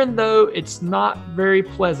 even though it's not very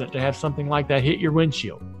pleasant to have something like that hit your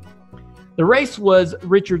windshield." The race was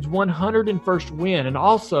Richard's 101st win, and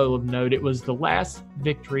also of note, it was the last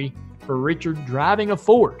victory for Richard driving a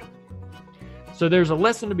Ford. So there's a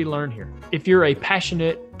lesson to be learned here. If you're a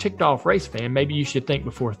passionate, ticked-off race fan, maybe you should think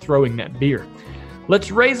before throwing that beer. Let's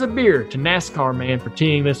raise a beer to NASCAR man for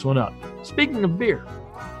teeing this one up. Speaking of beer,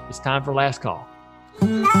 it's time for last call.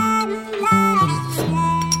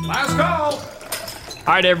 Last call.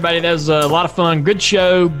 All right, everybody, that was a lot of fun. Good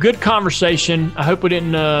show, good conversation. I hope we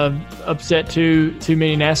didn't upset too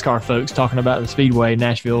many NASCAR folks talking about the Speedway in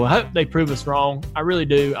Nashville. I hope they prove us wrong. I really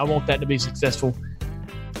do. I want that to be successful.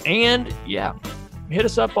 And, yeah, hit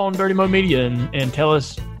us up on Dirty Mo Media and tell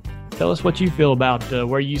us what you feel about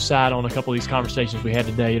where you side on a couple of these conversations we had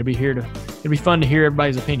today. It'll be fun to hear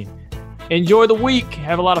everybody's opinion. Enjoy the week.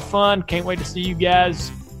 Have a lot of fun. Can't wait to see you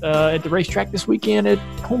guys at the racetrack this weekend at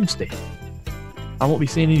Homestead. I won't be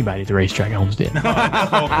seeing anybody at the racetrack at Homestead.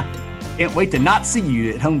 Can't wait to not see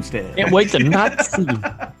you at Homestead. Can't wait to not see you.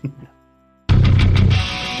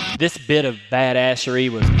 This bit of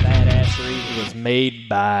badassery was badassery. It was made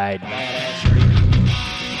by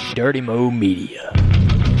badassery. Dirty Mo Media.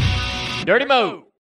 Dirty Mo.